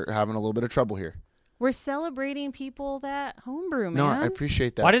where we're having a little bit of trouble here. We're celebrating people that homebrew, man. No, I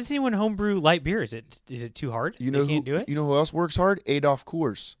appreciate that. Why does anyone homebrew light beer? Is it too hard? you know they can't who do it. You know who else works hard? Adolf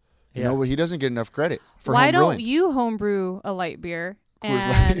Coors. You Yeah. know, he doesn't get enough credit for Why home don't brewing. you homebrew a light beer Coors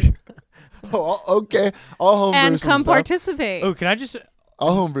and, Light. Oh, okay. I'll homebrew and some come stuff. participate? Oh, can I just?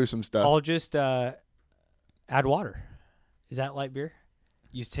 I'll homebrew some stuff. I'll just add water. Is that light beer?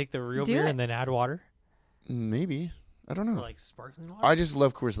 You just take the real Do beer it. and then add water, Maybe. I don't know. or like sparkling water. I just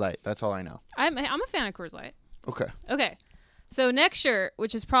love Coors Light. That's all I know. I'm a fan of Coors Light. Okay. Okay. So next shirt,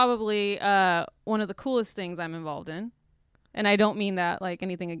 which is probably one of the coolest things I'm involved in, and I don't mean that like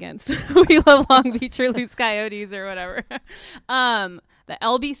anything against We Love Long Beach or Loose Coyotes or whatever. The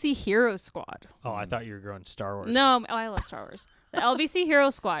LBC Hero Squad. Oh, I thought you were growing Star Wars. No, I love Star Wars. The LBC Hero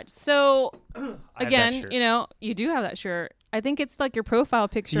Squad. So I have that again, shirt. you do have that shirt. I think it's like your profile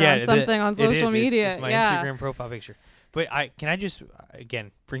picture Yeah, on something on it social is. media. It's my yeah. Instagram profile picture. But can I just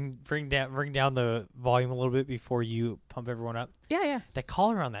again bring down the volume a little bit before you pump everyone up? Yeah. That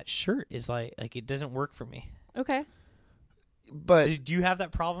collar on that shirt is like it doesn't work for me. Okay. But Do you have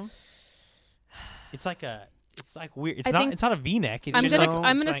that problem? It's like weird. It's I think not a V-neck. It's I'm just gonna like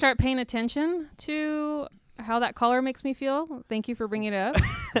I'm it's gonna like- start paying attention to how that collar makes me feel. Thank you for bringing it up.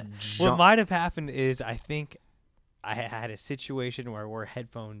 What might have happened is I think I had a situation where I wore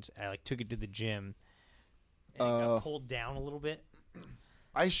headphones. I took it to the gym and it got pulled down a little bit.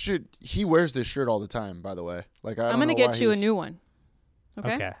 he wears this shirt all the time, by the way. Like I don't I'm gonna know why get you a he's- new one.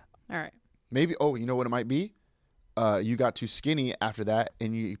 Okay. Okay. All right. Maybe. Oh, you know what it might be? You got too skinny after that,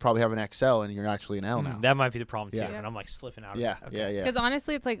 and you probably have an XL, and you're actually an L now. That might be the problem too. Yeah. And I'm like slipping out. Yeah, of it. Okay. yeah. Because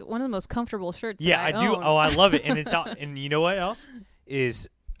honestly, it's like one of the most comfortable shirts. Yeah, that I do. own. Oh, I love it, and it's out. And you know what else is?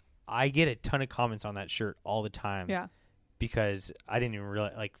 I get a ton of comments on that shirt all the time. Yeah. Because I didn't even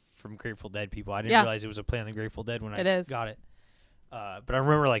realize, from Grateful Dead people, I didn't Yeah. realize it was a play on the Grateful Dead when It I is. got it. But I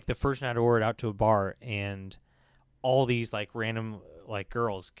remember the first night I wore it out to a bar, and all these random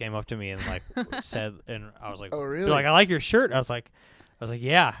girls came up to me and said, and I was like, Oh, really? They're like, I like your shirt. I was like,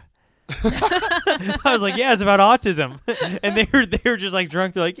 yeah. I was like, yeah, it's about autism. And they were just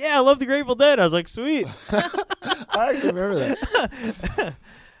drunk. They're like, yeah, I love the Grateful Dead. I was like, sweet. I actually remember that.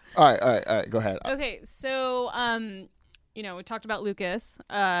 All right. Go ahead. Okay, so we talked about Lucas.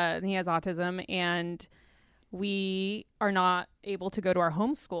 And he has autism, and we are not able to go to our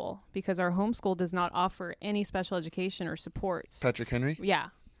homeschool because our homeschool does not offer any special education or supports. Patrick Henry. Yeah.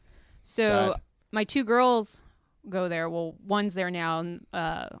 So Sad. my two girls go there. Well, one's there now, and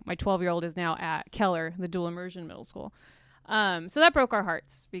my 12-year-old is now at Keller, the dual immersion middle school. So that broke our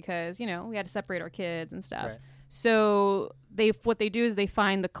hearts because, we had to separate our kids and stuff. Right. So what they do is they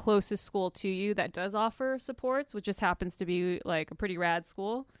find the closest school to you that does offer supports, which just happens to be a pretty rad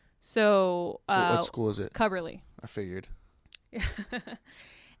school. So What school is it? Coverly. I figured.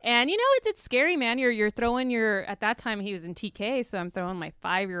 And it's scary, man. You're throwing at that time he was in TK, so I'm throwing my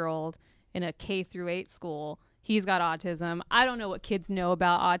 5-year-old in a K through 8 school He's got autism. I don't know what kids know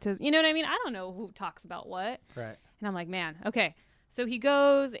about autism. You know what I mean? I don't know who talks about what. Right. And I'm like, man, okay. So he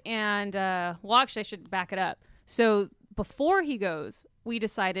goes and, well, actually, I should back it up. So before he goes, we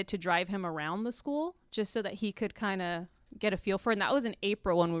decided to drive him around the school just so that he could kind of get a feel for it. And that was in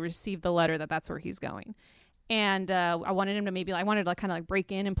April when we received the letter that that's where he's going. And I wanted him to I wanted to kind of like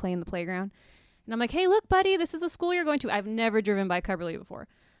break in and play in the playground. And I'm like, hey, look, buddy, this is a school you're going to. I've never driven by Cubberley before.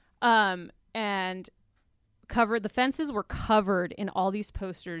 And the fences were covered in all these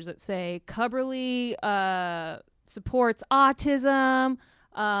posters that say Cubberley supports autism,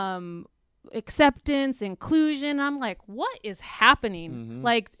 acceptance, inclusion. I'm like, what is happening? Mm-hmm.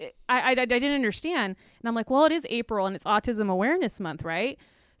 Like, I didn't understand. And I'm like, well, it is April and it's Autism Awareness Month, right?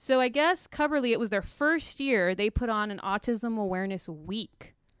 So I guess Cubberley, it was their first year, they put on an Autism Awareness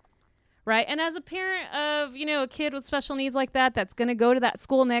Week, right? And as a parent of, a kid with special needs like that, that's going to go to that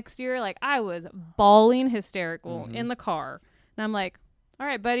school next year, like I was bawling hysterical in the car. And I'm like, all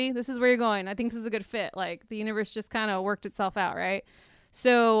right, buddy, this is where you're going. I think this is a good fit. Like the universe just kind of worked itself out, right?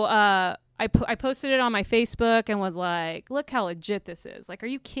 So I posted it on my Facebook and was like, look how legit this is. Like, are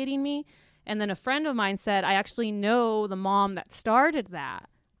you kidding me? And then a friend of mine said, I actually know the mom that started that.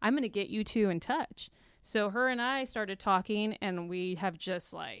 I'm going to get you two in touch. So her and I started talking, and we have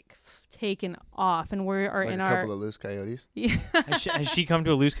just like taken off, and we are Like in a our couple of loose coyotes. Yeah. Has she come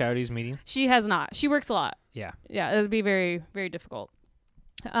to a Loose Coyotes meeting? She has not. She works a lot. Yeah. Yeah, it would be very, very difficult.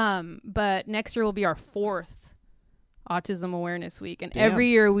 But next year will be our 4th Autism Awareness Week, and Damn. every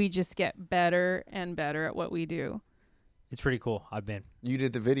year we just get better and better at what we do. It's pretty cool. I've been. You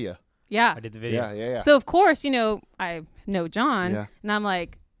did the video. Yeah. I did the video. Yeah. So of course, I know John, Yeah. and I'm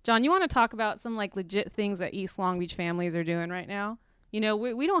like, John, you want to talk about some like legit things that East Long Beach families are doing right now? We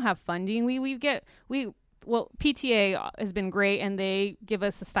don't have funding. PTA has been great, and they give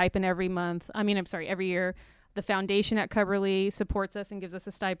us a stipend every year. The foundation at Cubberley supports us and gives us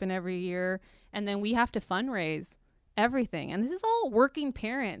a stipend every year, and then we have to fundraise everything. And this is all working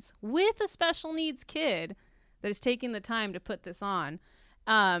parents with a special needs kid that is taking the time to put this on.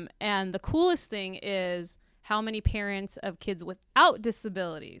 And the coolest thing is how many parents of kids without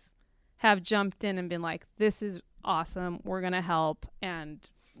disabilities have jumped in and been like, this is awesome. We're going to help. And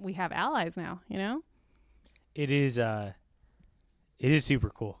we have allies now, It is super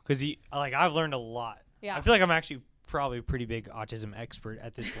cool because I've learned a lot. Yeah. I feel like I'm actually probably a pretty big autism expert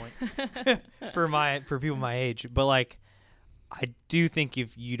at this point for people my age. But like, I do think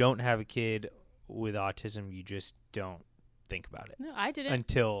if you don't have a kid with autism, you just don't think about it. No, I didn't.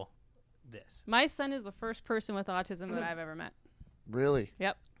 Until this. My son is the first person with autism that I've ever met. Really?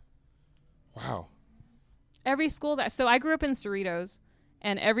 Yep. Wow. Every school so I grew up in Cerritos,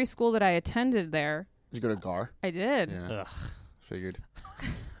 and every school that I attended there, Did you go to GAR? I did. Yeah. Ugh. Figured.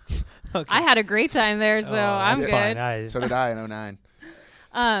 Okay. I had a great time there, so I'm that's good. fine. So did I in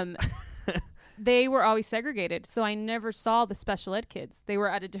 09. They were always segregated, so I never saw the special ed kids. They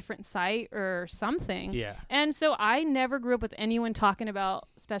were at a different site or something. Yeah. And so I never grew up with anyone talking about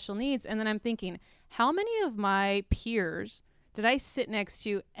special needs. And then I'm thinking, how many of my peers did I sit next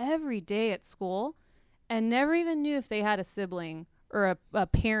to every day at school and never even knew if they had a sibling or a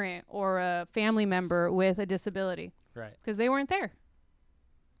parent or a family member with a disability? Right. Because they weren't there.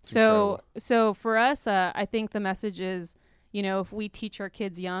 It's So incredible. so for us, I think the message is, if we teach our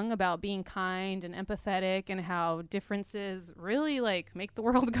kids young about being kind and empathetic and how differences really like make the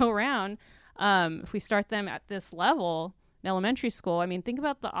world go round, if we start them at this level in elementary school, I mean, think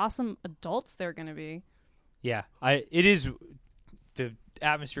about the awesome adults they're going to be. Yeah. It is the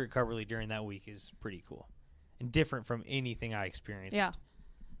atmosphere at Cubberley during that week is pretty cool and different from anything I experienced. Yeah.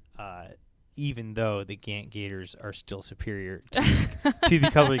 Even though the Gant Gators are still superior to the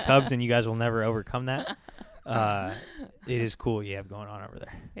Cubberley Cubs, and you guys will never overcome that. It is cool you have going on over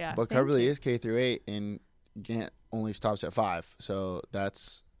there. Yeah. But thank Cubberley you. is K through 8, and Gant only stops at 5. So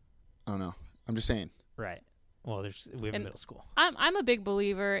that's, I don't know. I'm just saying. Right. Well, we have a And- middle school. I'm a big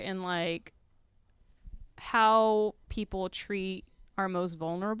believer in like how people treat our most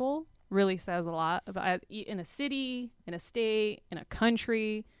vulnerable really says a lot about in a city, in a state, in a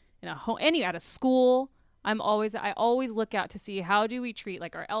country, in a home, at a school. I always look out to see how do we treat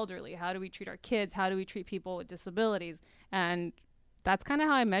like our elderly, how do we treat our kids, how do we treat people with disabilities, and that's kind of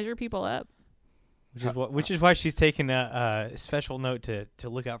how I measure people up. Which is why she's taken a special note to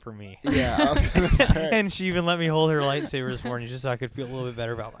look out for me. Yeah, I was going to say. And she even let me hold her lightsaber this morning just so I could feel a little bit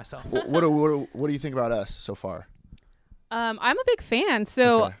better about myself. What do you think about us so far? I'm a big fan,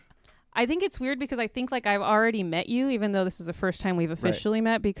 so Okay. I think it's weird because I think like I've already met you, even though this is the first time we've officially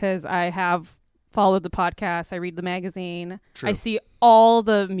met, because I have follow the podcast. I read the magazine. True. I see all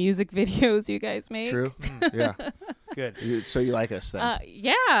the music videos you guys make. True. Yeah. Good. So you like us then?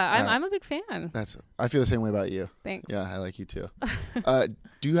 Yeah, I'm a big fan. I feel the same way about you. Thanks. Yeah, I like you too.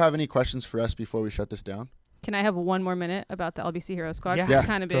 Do you have any questions for us before we shut this down? Can I have one more minute about the LBC Hero Squad? Yeah. Yeah.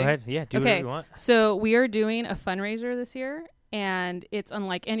 Kind of big. Go ahead. Yeah, do whatever you want. So we are doing a fundraiser this year, and it's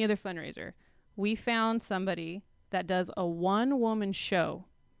unlike any other fundraiser. We found somebody that does a one-woman show,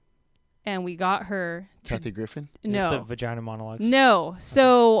 and we got her to... Kathy Griffin? Is this the No. vagina monologues? No.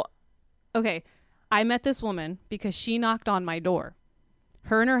 So, okay, I met this woman because she knocked on my door.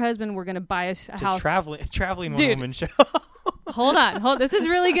 Her and her husband were going to buy a It's a house. traveling Dude. woman show. Hold on. This is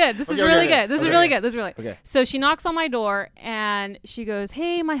really good. This is Okay, really okay, good. This is okay. really good. This is really Okay. So she knocks on my door and she goes,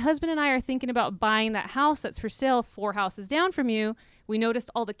 "Hey, my husband and I are thinking about buying that house that's for sale 4 houses down from you. We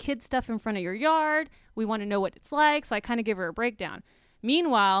noticed all the kid stuff in front of your yard. We want to know what it's like." So I kind of give her a breakdown.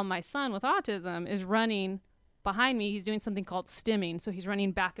 Meanwhile, my son with autism is running behind me. He's doing something called stimming. So he's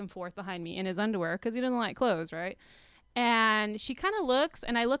running back and forth behind me in his underwear because he doesn't like clothes, right? And she kind of looks,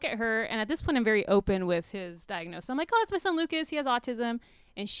 and I look at her, and at this point I'm very open with his diagnosis. I'm like, "Oh, it's my son Lucas. He has autism."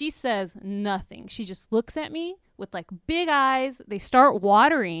 And she says nothing. She just looks at me with like big eyes. They start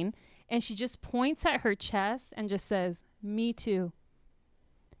watering, and she just points at her chest and just says, "Me too."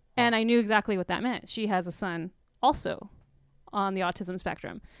 And I knew exactly what that meant. She has a son also on the autism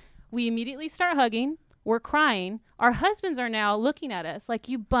spectrum. We immediately start hugging. We're crying. Our husbands are now looking at us like,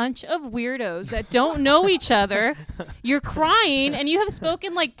 "You bunch of weirdos that don't know each other. You're crying and you have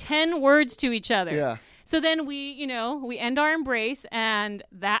spoken like 10 words to each other." Yeah. So then we end our embrace, and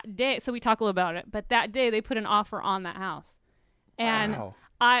that day, so we talk a little about it, but that day they put an offer on that house. And Wow.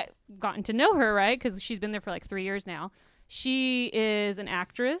 I gotten to know her, right? Because she's been there for like 3 years now. She is an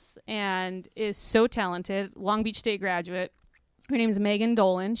actress and is so talented, Long Beach State graduate. Her name is Megan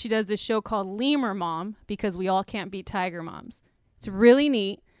Dolan. She does this show called Lemur Mom, because we all can't beat tiger moms. It's really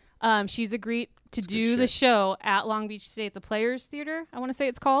neat. She's agreed to do the show at Long Beach State, the Players Theater, I want to say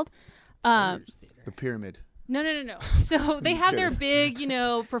it's called. The Pyramid. No. So they have their big,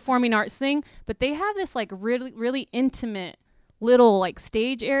 performing arts thing, but they have this like really, really intimate little like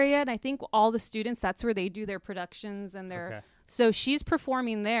stage area. And I think all the students, that's where they do their productions and their, Okay. so she's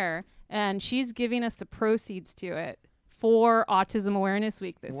performing there, and she's giving us the proceeds to it for Autism Awareness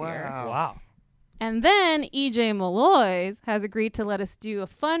Week this year. Wow. And then EJ Malloy's has agreed to let us do a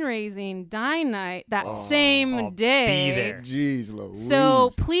fundraising dine night that same I'll day. be there. Jeez Louise.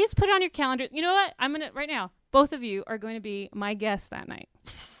 So please put it on your calendar. You know what? I'm gonna right now. Both of you are going to be my guests that night.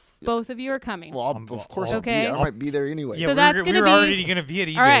 Both of you are coming. Well, of course Okay. I'll be there. I might be there anyway. Yeah, So that's we're gonna be- already going to be at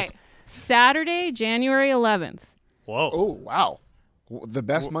EJ's. All right. Saturday, January 11th. Whoa. Oh, wow. The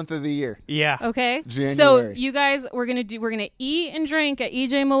best month of the year. Yeah. Okay. January. So you guys, we're gonna eat and drink at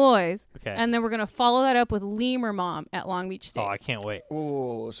EJ Malloy's, Okay. and then we're gonna follow that up with Lemur Mom at Long Beach State. Oh, I can't wait.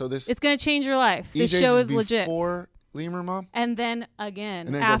 Oh, so this It's gonna change your life. This EJ's show is legit. before Lemur Mom? And then again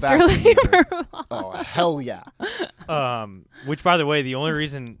And then go after back to Lemur Mom. Oh, hell yeah. Which, by the way, the only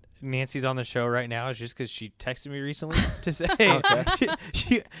reason Nancy's on the show right now is just because she texted me recently to say,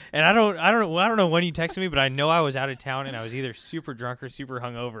 she and I don't know when you texted me, but I know I was out of town and I was either super drunk or super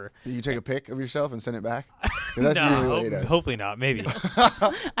hungover. Did you take a pic of yourself and send it back? 'Cause that's usually what he does. Hopefully not. Maybe.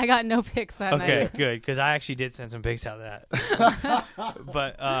 I got no pics that Okay, night. good, because I actually did send some pics out of that.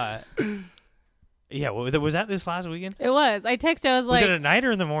 But yeah, was that this last weekend? It was. I texted. I was Was like, it at night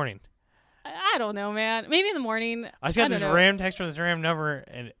or in the morning? I don't know, man. Maybe in the morning. I just got this don't know. random text from this random number,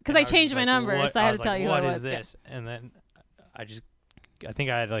 and 'Cause and I was changed just my like, number, what? so I had was to tell like, you who what it is was, yeah. this? And then I think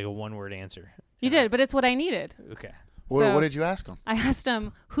I had like a one-word answer. You did, but it's what I needed. Okay. What, So- what did you ask him? I asked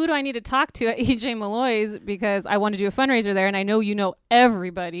him, who do I need to talk to at EJ Malloy's, because I want to do a fundraiser there, and I know you know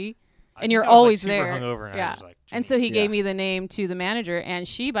everybody, I and think you're I was, like, always super there. hungover, and I yeah. was just like, and so he Yeah. gave me the name to the manager, and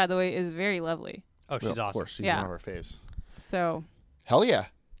she, by the way, is very lovely. oh, she's Well, awesome. Of course, she's Yeah. one of our faves. So Hell yeah.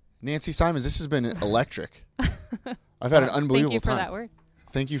 Nancy Simons, this has been electric. I've had an unbelievable thank you for time. that word.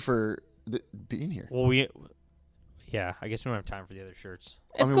 Thank you for being here. Well, yeah, I guess we don't have time for the other shirts.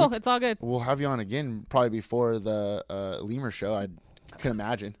 It's mean, cool. we- It's all good. We'll have you on again probably before the Lemur show. I can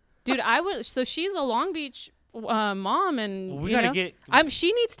imagine. Dude, I would. So she's a Long Beach mom, and Well, we you gotta know, get-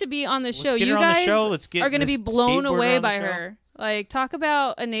 she needs to be on the show. get you her on the guys show. Let's get are going to be this blown skateboarder away on the by show. her. Like, talk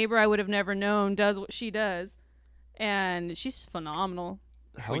about a neighbor I would have never known does what she does, and she's phenomenal.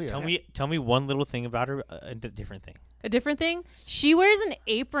 Hell Wait, yeah. tell me one little thing about her, a different thing. A different thing. She wears an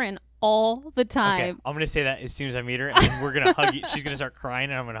apron all the time. Okay, I'm gonna say that as soon as I meet her, and then we're gonna hug you. She's gonna start crying,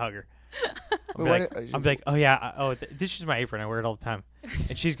 and I'm gonna hug her. Wait, I'm like, oh yeah, this is my apron. I wear it all the time,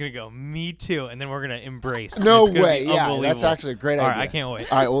 and she's gonna go, me too, and then we're gonna embrace. No It's gonna way. be Yeah, that's unbelievable. actually a great All idea. right, I can't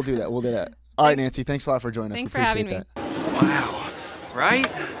wait. All right, we'll do that. All right, Nancy. Thanks a lot for joining us. Thanks We for having appreciate me. that. Wow.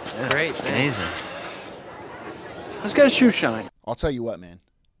 Right? Great. Amazing. Let's get a shoe shine. I'll tell you what, man.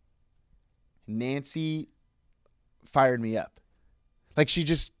 Nancy fired me up. Like,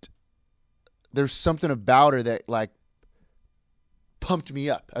 there's something about her that, like, pumped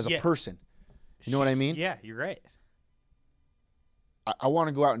me up as a person. You know what I mean? Yeah, you're right. I want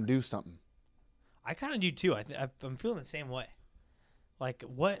to go out and do something. I kind of do too. I'm feeling the same way. Like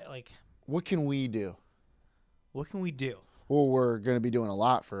what? What can we do? What can we do? Well, we're going to be doing a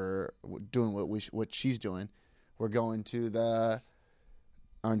lot for doing what she's doing. We're going to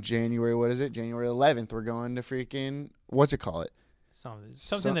on January, what is it? January 11th, we're going to freaking, what's it called?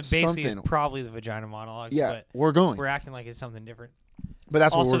 Something that basically is probably the vagina monologues. Yeah, but we're going. We're acting like it's something different. But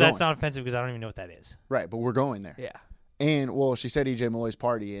that's also, what we're that's going. not offensive because I don't even know what that is. Right, but we're going there. Yeah. And, well, she said EJ Malloy's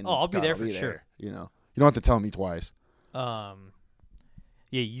party. And I'll be there for sure. You know, you don't have to tell me twice. Yeah,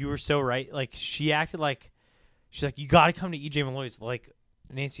 you were so right. Like, she acted like, she's like, you got to come to EJ Malloy's. Like,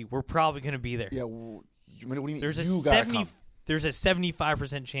 Nancy, we're probably going to be there. Yeah, well, what do you mean? There's a you gotta come. There's a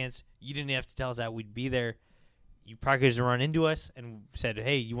 75% chance you didn't have to tell us that we'd be there. You probably could just run into us and said,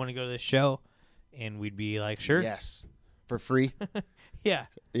 hey, you want to go to this show? And we'd be like, sure. Yes. For free? Yeah.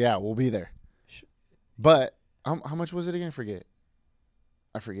 Yeah, we'll be there. But how much was it again? I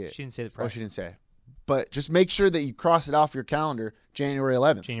forget. She didn't say the price. Oh, she didn't say. But just make sure that you cross it off your calendar, January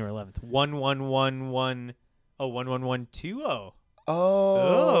 11th. January 11th. 11110. Oh, 11120.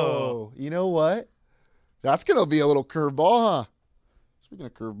 Oh. You know what? That's going to be a little curveball, huh? Speaking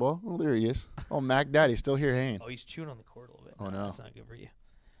of curveball, oh, there he is. Oh, Mac Daddy's still here hanging. Oh, he's chewing on the cord a little bit. Oh, no. That's not good for you.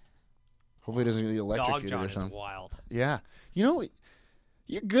 Hopefully he doesn't get Dog electrocuted John or is something. wild. Yeah. You know,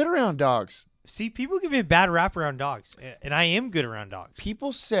 you're good around dogs. See, people give me a bad rap around dogs, and I am good around dogs.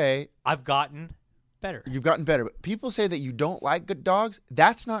 People say I've gotten better. you've gotten better, but people say that you don't like good dogs.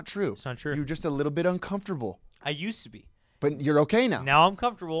 That's not true. It's not true. You're just a little bit uncomfortable, I used to be. but you're okay now. Now I'm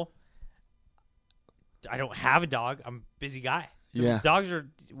comfortable. I don't have a dog. I'm a busy guy. Yeah. Dogs are,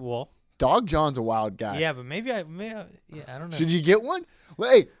 well, Dog John's a wild guy. yeah, but maybe I don't know. Should you get one? Well,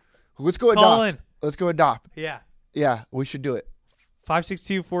 hey, let's go Call adopt. in. Let's go adopt. Yeah. Yeah, we should do it.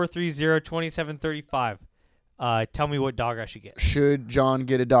 562-430-2735. Tell me what dog I should get. Should John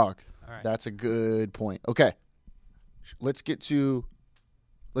get a dog? All right. That's a good point. Okay. Let's get to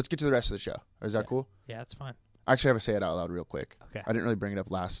the rest of the show. Is that cool? Yeah, that's fine. I actually have to say it out loud real quick. Okay. I didn't really bring it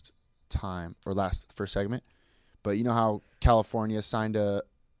up last first segment, but you know how California signed the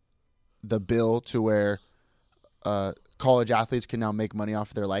bill to where college athletes can now make money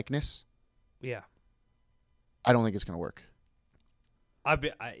off their likeness? Yeah. I don't think it's going to work. I've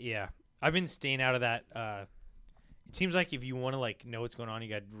been staying out of that. It seems like if you want to know what's going on, you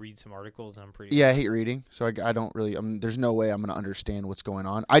got to read some articles. And I'm pretty. Yeah, I hate reading, so I don't really. There's no way I'm going to understand what's going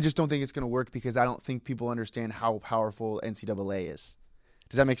on. I just don't think it's going to work because I don't think people understand how powerful NCAA is.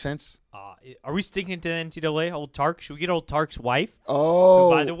 Does that make sense? Are we sticking to the NCAA? Old Tark? Should we get Old Tark's wife? Oh,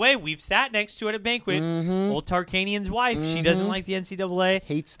 Who, by the way, we've sat next to it at a banquet. Mm-hmm. Old Tarkanian's wife. She doesn't like the NCAA.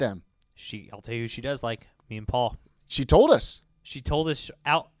 hates them. I'll tell you who she does like. Me and Paul. She told us. She told us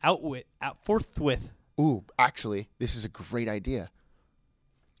forthwith. Ooh, actually, this is a great idea.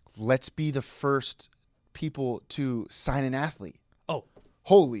 Let's be the first people to sign an athlete. Oh,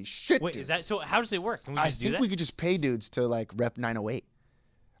 Holy shit! wait, dude. is that so? How does it work? Can we I just do think that? we could just pay dudes to rep 908.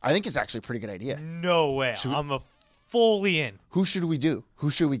 I think it's actually a pretty good idea. No way. we- I'm fully in. Who should we do? Who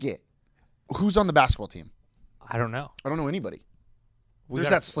should we get? Who's on the basketball team? I don't know. I don't know anybody. There's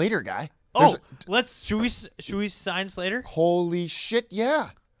gotta- that Slater guy. Oh, There's should we sign Slater? holy shit! Yeah,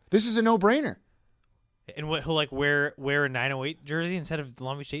 this is a no-brainer. And what he'll wear a 908 jersey instead of the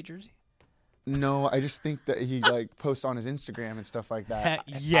Long Beach State jersey? No, I just think that he posts on his Instagram and stuff like that.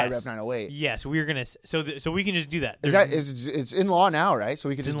 Yes. I rep 908. Yes, we're gonna. So we can just do that. It's in law now, right? So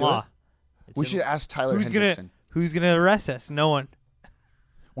we can It's just in do law. it. It's We in- should ask Tyler Hendrickson. Who's gonna arrest us? No one.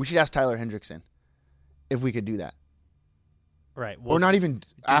 We should ask Tyler Hendrickson if we could do that, Right. or not even Do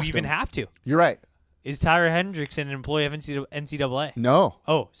ask we even him. have to? You're right. Is Tyler Hendrickson an employee of NCAA? No.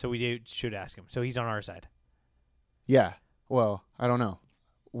 Oh, so we should ask him. So he's on our side. Yeah. Well, I don't know.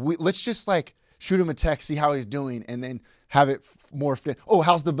 Let's just shoot him a text, see how he's doing, and then have it morphed in. Oh,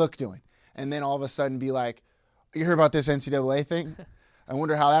 how's the book doing? And then all of a sudden be like, you heard about this NCAA thing? I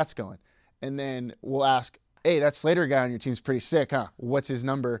wonder how that's going. And then we'll ask, hey, that Slater guy on your team's pretty sick, huh? What's his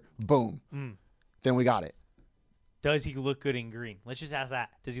number? Boom. Then we got it. Does he look good in green? Let's just ask that.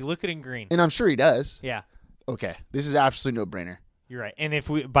 Does he look good in green? And I'm sure he does. Yeah, Okay. This is absolutely no-brainer. you're right. And if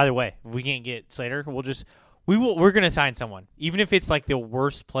by the way, if we can't get Slater, we're gonna sign someone, even if it's the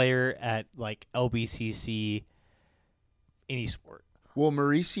worst player at LBCC, any sport. Well,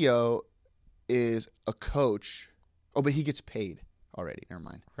 Mauricio is a coach. Oh, but he gets paid already. Never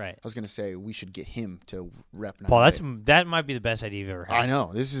mind. Right. I was gonna say we should get him to rep. Paul, 908. that might be the best idea you've ever had. I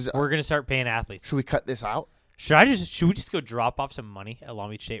know. This is. We're gonna start paying athletes. Should we cut this out? Should we just go drop off some money at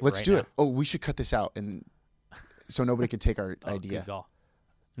Long Beach State? Let's right do now? it. Oh, we should cut this out, and so nobody could take our Oh, idea. Good call.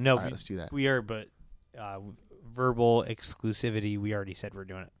 No, All right, let's do that. We are, but verbal exclusivity. We already said we're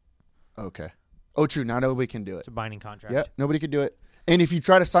doing it. Okay. Oh, true. Now nobody can do it. It's a binding contract. Yep. Nobody could do it. And if you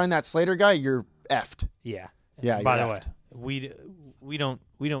try to sign that Slater guy, you're effed. Yeah. Yeah. By the you're way, effed. we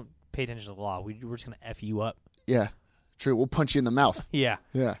don't pay attention to the law. We're just gonna f you up. Yeah. True. We'll punch you in the mouth. Yeah.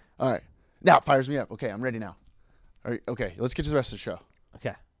 Yeah. All right. Now it fires me up. Okay, I'm ready now. All right. Okay. Let's get to the rest of the show.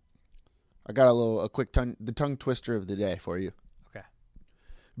 Okay. I got a quick tongue twister of the day for you. Okay.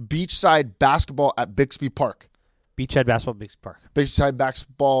 Beachside basketball at Bixby Park. Beachhead basketball, Bixby Park. Beachside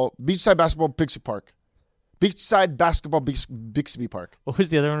basketball, Bixby Park. Beachside basketball, Bixby Park. What was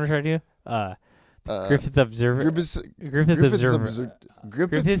the other one we're trying to do? Griffith Observer. Griffith Observatory.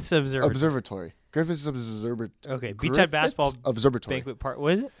 Griffith's Observatory. Okay. Beachside basketball Observatory. Banquet Park.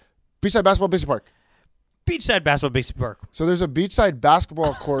 What is it? Beachside basketball, Bixby Park. Beachside basketball, Bixby Park. So there's a beachside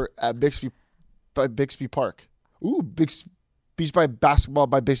basketball court at Bixby Park. Ooh, beachside basketball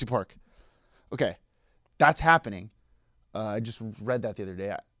by Bixby Park. Okay, that's happening. I just read that the other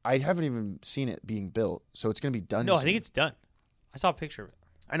day. I haven't even seen it being built, so it's going to be done. No, soon. I think it's done. I saw a picture of it.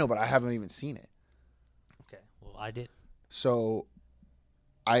 I know, but I haven't even seen it. Okay, well, I did. So,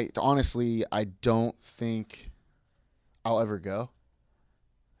 I don't think I'll ever go.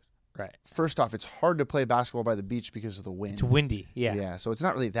 Right. First off, it's hard to play basketball by the beach because of the wind. It's windy. Yeah. Yeah, so it's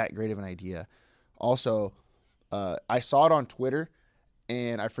not really that great of an idea. Also, I saw it on Twitter,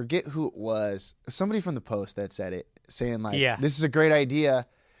 and I forget who it was. Somebody from the Post that said it, saying like, this is a great idea.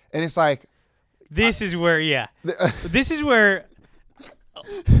 And it's like... This is where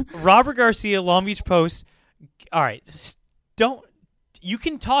Robert Garcia, Long Beach Post, all right, you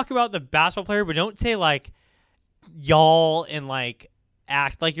can talk about the basketball player, but don't say like y'all and like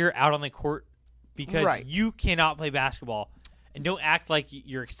act like you're out on the court because you cannot play basketball, and don't act like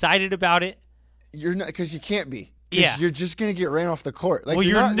you're excited about it. You're not, because you can't be. Yeah, you're just gonna get ran off the court. Like, well,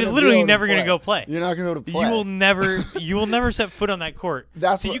 you're literally never gonna go play. You're not gonna be able to play. You will never set foot on that court.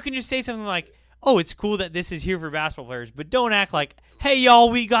 You can just say something like, "Oh, it's cool that this is here for basketball players," but don't act like, "Hey, y'all,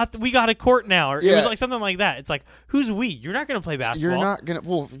 we got a court now." Or it was like something like that. It's like, who's we? You're not gonna play basketball. You're not gonna.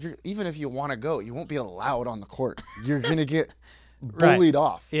 Well, even if you want to go, you won't be allowed on the court. You're gonna get bullied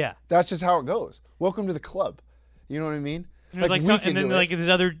off. Yeah, that's just how it goes. Welcome to the club. You know what I mean? And this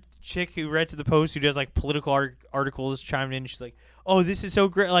other chick who read to the Post who does like political articles chimed in. She's like, "Oh, this is so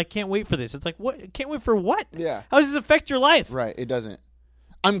great! Like, can't wait for this." It's like, what? Can't wait for what? Yeah. How does this affect your life? Right. It doesn't.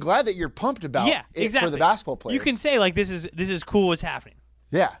 I'm glad that you're pumped about it for the basketball players. You can say like, "This is cool. What's happening?"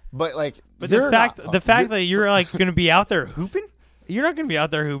 Yeah, but like, the fact that you're like going to be out there hooping, you're not going to be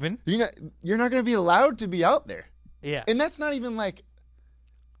out there hooping. You're not going to be allowed to be out there. Yeah, and that's not even like.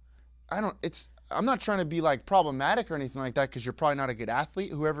 I'm not trying to be like problematic or anything like that because you're probably not a good athlete,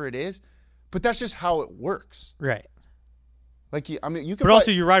 whoever it is, but that's just how it works. Right. Like, you can. But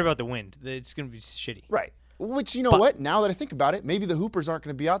also, you're right about the wind. It's going to be shitty. Right. Which, you know what? Now that I think about it, maybe the Hoopers aren't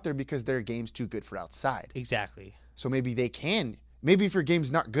going to be out there because their game's too good for outside. Exactly. So maybe they can. Maybe if your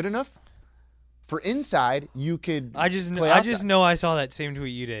game's not good enough for inside, you could. I just know I saw that same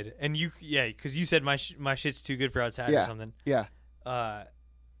tweet you did, and because you said my shit's too good for outside or something. Yeah.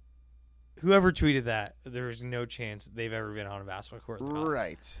 Whoever tweeted that, there was no chance they've ever been on a basketball court.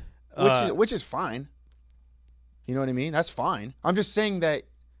 Right. Which is fine. You know what I mean? That's fine. I'm just saying that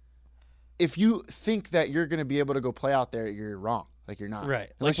if you think that you're going to be able to go play out there, you're wrong. Like, you're not.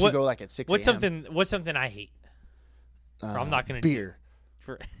 Right. Unless you go like at 6 a.m. What's something I hate? I'm not going to beer.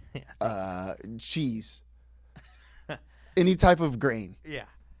 Cheese. Any type of grain. Yeah.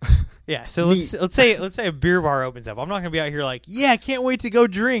 Yeah. So let's say a beer bar opens up. I'm not going to be out here like, I can't wait to go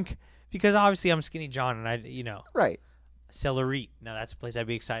drink. Because obviously I'm Skinny John and right. Celery. Now that's a place I'd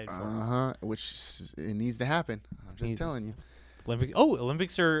be excited for. Which it needs to happen. I'm just telling you.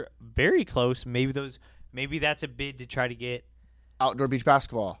 Olympics are very close. Maybe that's a bid to try to get outdoor beach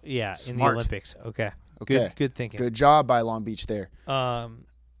basketball. Yeah, Smart. in the Olympics. Okay. Good thinking. Good job by Long Beach there. By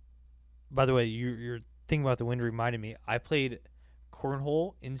the way, your thing about the wind reminded me. I played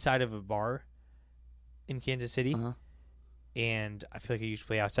cornhole inside of a bar in Kansas City. And I feel like I used to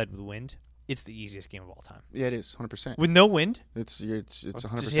play outside with the wind. It's the easiest game of all time. Yeah, it is 100%. With no wind, it's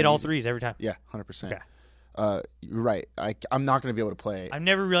 100%. Just hit all easy. threes every time. Yeah, 100%. Okay. You're right. I'm not going to be able to play. I've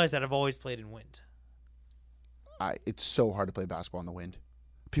never realized that I've always played in wind. It's so hard to play basketball in the wind.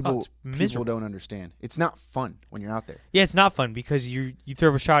 People it's people miserable. don't understand. It's not fun when you're out there. Yeah, it's not fun because you throw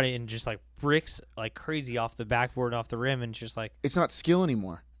up a shot and just like bricks like crazy off the backboard and off the rim, and it's just like It's not skill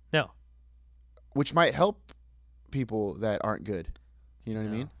anymore, no. which might help people that aren't good. You know what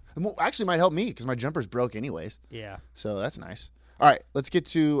I mean? Well, actually, might help me because my jumper's broke anyways. Yeah. So that's nice. All right, let's get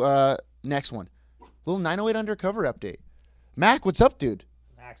to next one. Little 908 Undercover update. Mac, what's up, dude?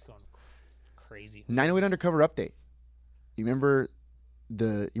 Max going crazy. 908 Undercover update. You remember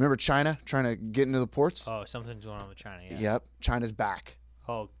China trying to get into the ports? Oh, something's going on with China. Yeah. Yep, China's back.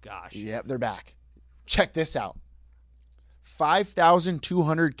 Oh gosh. Yep, they're back. Check this out.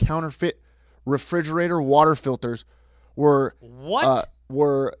 5,200 counterfeit refrigerator water filters were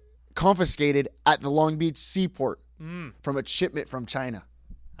confiscated at the Long Beach seaport from a shipment from China.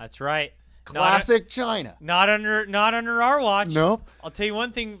 That's right. Classic China. Not under our watch. Nope. I'll tell you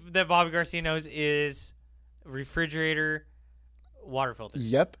one thing that Bobby Garcia knows is refrigerator water filters.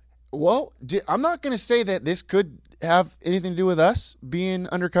 Yep. Well, I'm not going to say that this could have anything to do with us being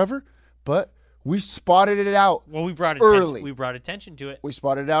undercover, but we spotted it out. Well, we brought early. We brought attention to it. We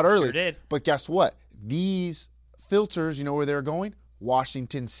spotted it out early. Sure did. But guess what? These filters, you know where they were going?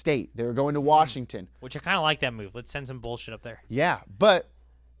 Washington State. They were going to Washington. Which I kind of like that move. Let's send some bullshit up there. Yeah, but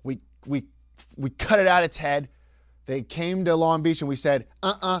we cut it out its head. They came to Long Beach and we said,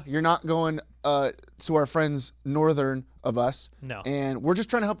 you're not going to our friends northern of us. No. And we're just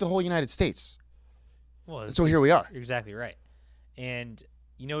trying to help the whole United States. Well, So here we are. You're exactly right. And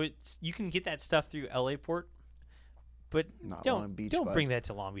you know, you can get that stuff through LA Port, but Not Long don't Beach, don't bud. bring that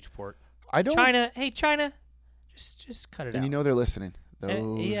to Long Beach Port. I don't. China, hey China, just cut it And out. you know they're listening.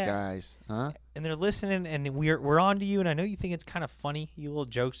 Those yeah. guys, huh? And they're listening, and we're on to you. And I know you think it's kind of funny, you little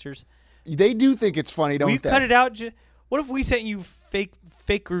jokesters. They do think it's funny, don't Will you they? cut it out? What if we sent you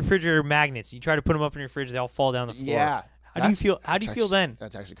fake refrigerator magnets? You try to put them up in your fridge, they all fall down the floor. Yeah. How do you feel? How do you feel then?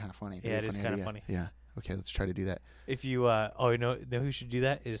 That's actually kind of funny. Yeah, it is kind of funny. Yeah. Okay, let's try to do that. If you, you know who should do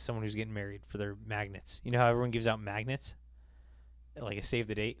that is someone who's getting married for their magnets. You know how everyone gives out magnets, like a save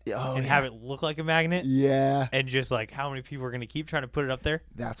the date, and have it look like a magnet, Yeah, and just like how many people are going to keep trying to put it up there.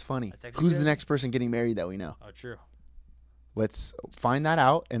 that's funny. That's actually Who's good. the next person getting married that we know? Oh, true. Let's find that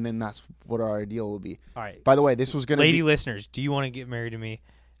out, and then that's what our ideal will be. All right, By the way, this was going to lady be... listeners, do you want to get married to me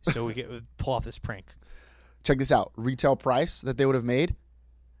so we can pull off this prank? Check this out. Retail price that they would have made,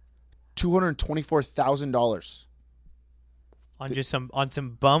 $224,000 On just some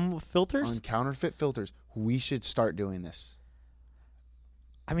bum filters? on counterfeit filters. We should start doing this.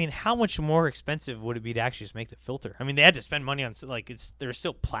 I mean, how much more expensive would it be to actually just make the filter? I mean, they had to spend money on they're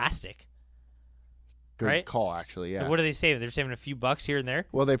still plastic. Good Right? call, actually, yeah. What are they saving? They're saving a few bucks here and there.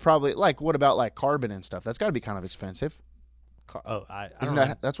 Well, they probably... what about carbon and stuff? That's got to be kind of expensive. I Isn't don't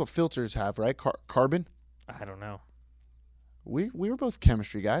know. that's what filters have, right? Carbon? I don't know. We were both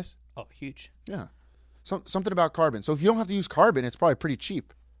chemistry guys. Oh, huge. Yeah. Something about carbon. So if you don't have to use carbon, it's probably pretty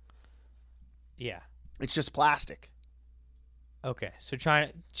cheap. Yeah. It's just plastic. Okay. So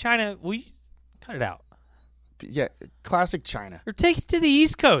China, we cut it out Yeah, classic China. or take it to the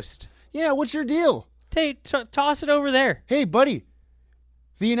East Coast. Yeah, what's your deal? Toss it over there. Hey, buddy.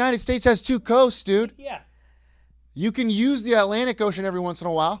 The United States has 2 coasts, dude. Yeah. You can use the Atlantic Ocean every once in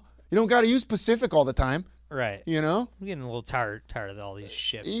a while. You don't got to use Pacific all the time, Right. you know? I'm getting a little tired of all these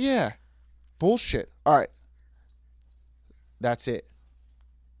ships. Yeah. Bullshit. All right. That's it.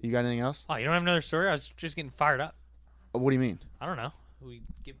 You got anything else? Oh, you don't have another story? I was just getting fired up. What do you mean? I don't know. We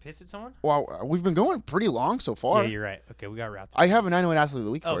get pissed at someone? Well, we've been going pretty long so far. Yeah, you're right. Okay, we got to wrap this. I have a 908 Athlete of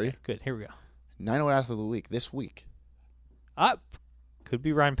the Week for okay, you. good. Here we go. 908 Athlete of the Week this week. Could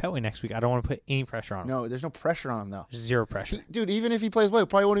be Ryan Petway next week. I don't want to put any pressure on him. No, there's no pressure on him, though. There's zero pressure. Dude, even if he plays well, he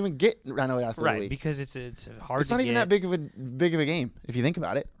probably won't even get 908 Athlete of the Right, Week. because it's hard It's to not even get. that big of a game if you think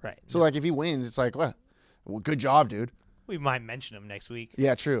about it. Right. So No. like if he wins, it's like, well, good job, dude. We might mention him next week.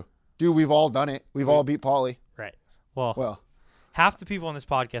 Yeah, true. Dude, we've all done it. We've all beat Pauly. Right. Well, Well, half the people on this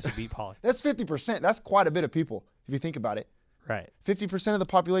podcast have beat Pauly. that's 50%. That's quite a bit of people if you think about it. Right. 50% of the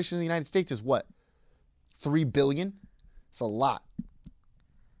population of the United States is what? 3 billion? It's a lot.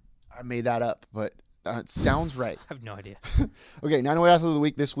 I made that up, but it sounds right. I have no idea. Okay, 908 Athlete of the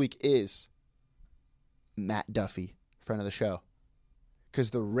Week this week is Matt Duffy, friend of the show.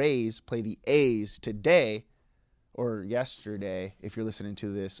 Because the Rays play the A's today, or yesterday, if you're listening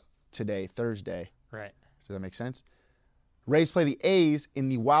to this today, Thursday. Right. Does that make sense? Rays play the A's in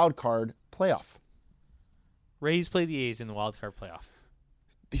the wild card playoff. Rays play the A's in the wild card playoff,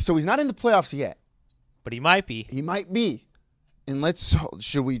 So he's not in the playoffs yet. but he might be. He might be. And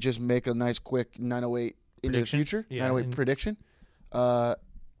should we just make a nice quick 908 into the Prediction? future? Yeah. 908 prediction? I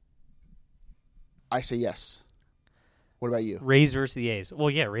say yes. What about you? Rays versus the A's.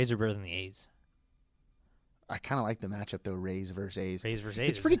 Well, yeah, Rays are better than the A's. I kind of like the matchup, though, Rays versus A's. Rays versus A's.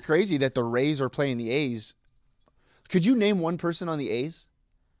 It's pretty crazy that the Rays are playing the A's. Could you name one person on the A's?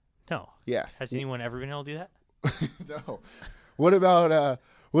 No. Yeah. Has anyone ever been able to do that? No. What about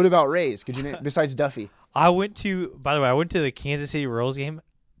Rays? Could you name besides Duffy? By the way, I went to the Kansas City Royals game.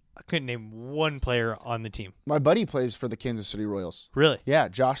 I couldn't name one player on the team. My buddy plays for the Kansas City Royals. Really? Yeah,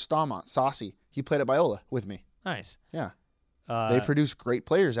 Josh Staumont, Saucy. He played at Biola with me. Nice. Yeah. They produce great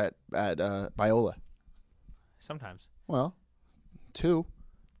players at Biola. Sometimes. Well, 2.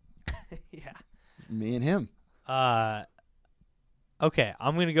 Yeah. Me and him. Okay,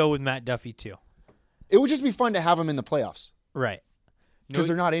 I'm going to go with Matt Duffy, too. It would just be fun to have him in the playoffs. Right. Because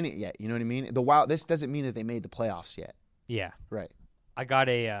they're not in it yet. You know what I mean? This doesn't mean that they made the playoffs yet. Yeah. Right. I got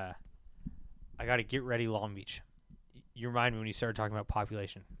a Get Ready Long Beach. You remind me when you started talking about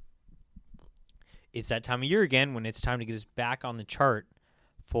population. It's that time of year again when it's time to get us back on the chart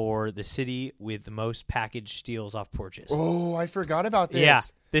for the city with the most package steals off porches. Oh, I forgot about this. Yeah,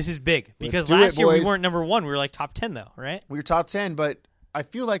 this is big. Because do last it, year we boys. weren't number 1. We were like top 10, though, right? We were top 10, but I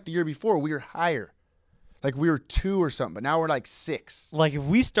feel like the year before we were higher. Like we were 2 or something, but now we're like 6. Like if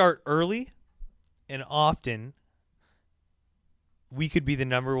we start early and often, we could be the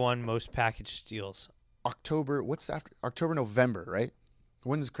number 1 most package steals. October, what's after? October, November, right?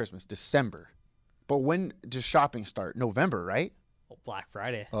 When's Christmas? December. But when does shopping start? November, right? Well, Black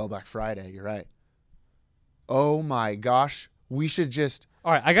Friday. Oh, Black Friday. You're right. Oh, my gosh. We should just...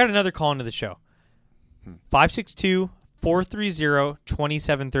 All right, I got another call into the show.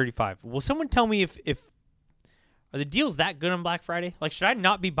 562-430-2735. Will someone tell me if are the deals that good on Black Friday? Like, should I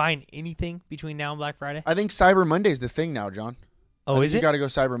not be buying anything between now and Black Friday? I think Cyber Monday's the thing now, John. Oh, is it? You got to go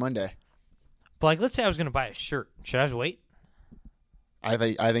Cyber Monday. But like, let's say I was going to buy a shirt. Should I just wait? I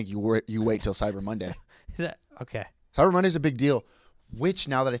think you wait till Cyber Monday. Is that okay? Cyber Monday's a big deal. Which,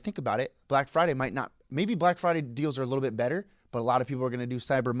 now that I think about it, Black Friday might not. Maybe Black Friday deals are a little bit better, but a lot of people are going to do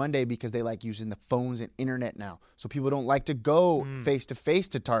Cyber Monday because they like using the phones and internet now. So people don't like to go face to face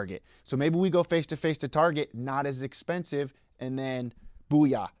to Target. So maybe we go face to face to Target, not as expensive, and then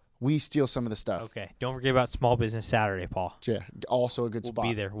booyah, we steal some of the stuff. Okay. Don't forget about Small Business Saturday, Paul. Yeah, also a good We'll spot.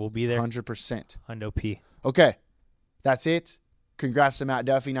 be there. We'll be there. 100%. Hundo P. Okay, that's it. Congrats to Matt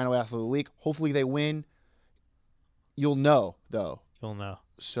Duffy, 908 Athlete of the Week. Hopefully they win. You'll know, though. You'll know.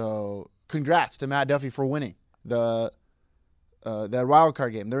 So congrats to Matt Duffy for winning that wild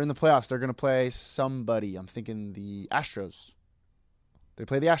card game. They're in the playoffs. They're going to play somebody. I'm thinking the Astros. They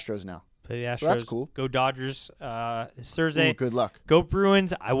play the Astros now. Play the Astros. So that's cool. Go Dodgers this Thursday. Ooh, good luck. Go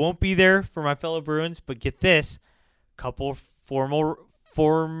Bruins. I won't be there for my fellow Bruins, but get this. Couple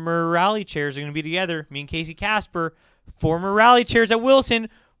former rally chairs are going to be together. Me and Casey Casper, former rally chairs at Wilson.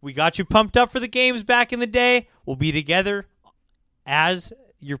 We got you pumped up for the games back in the day. We'll be together as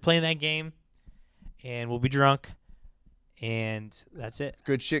you're playing that game, and we'll be drunk, and that's it.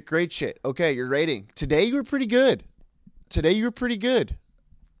 Good shit. Great shit. Okay, your rating. Today you were pretty good.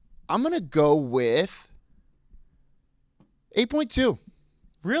 I'm going to go with 8.2.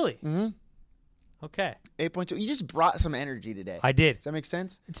 Really? Mm-hmm. Okay. 8.2. You just brought some energy today. I did. Does that make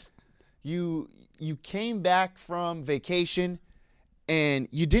sense? You came back from vacation, and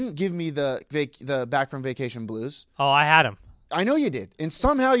you didn't give me the back from vacation blues. Oh, I had him. I know you did, and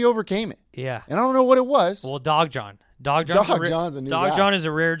somehow you overcame it. Yeah. And I don't know what it was. Well, Dog John. Dog John's a new Dog guy. John is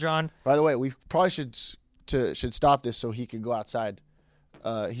a rare John. By the way, we probably should stop this so he can go outside.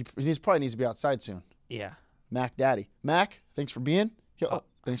 He probably needs to be outside soon. Yeah. Mac Daddy. Mac, thanks for being.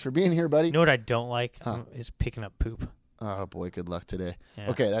 Thanks for being here, buddy. You know what I don't like is picking up poop. Oh boy, good luck today.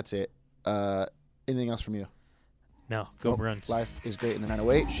 Yeah. Okay, that's it. Anything else from you? No, go Nope. Bruins. Life is great in the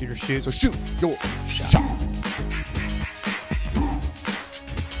 908. Shoot or shoot. So shoot your shot.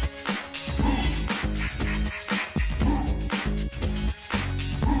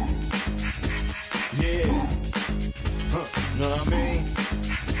 Yeah. Know what I mean?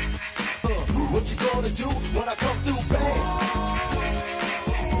 What you gonna do when I come through, bang?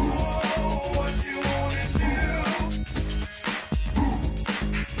 What you wanna do?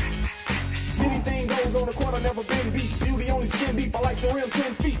 Anything goes on the court, I never been beat. Beauty only skin deep, I like the rim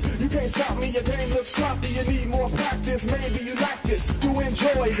 10 feet. You can't stop me, your game looks sloppy. You need more practice, maybe you like this. To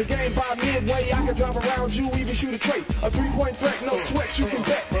enjoy the game by midway, I can drive around you, even shoot a trait. A 3-point threat, no sweat, you can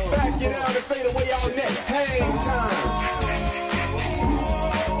bet. Back it out and fade away all net. Hang time.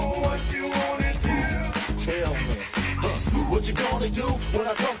 Tell me, what you gonna do when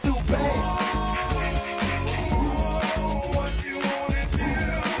I come through, bang? What you wanna do?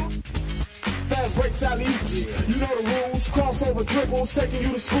 fast breaks, alley-oops. You know the rules, crossover dribbles, taking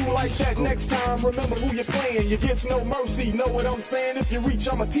you to school like that. Next time, remember who you're playing. You get no mercy, know what I'm saying? If you reach,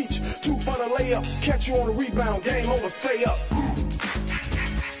 I'ma teach. 2 for the layup, catch you on the rebound, game over, stay up.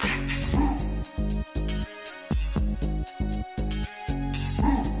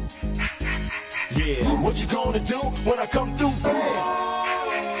 Yeah, what you gonna do when I come through?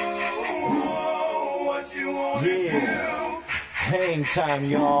 What you wanna do? Hang time,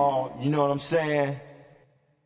 y'all. You know what I'm saying?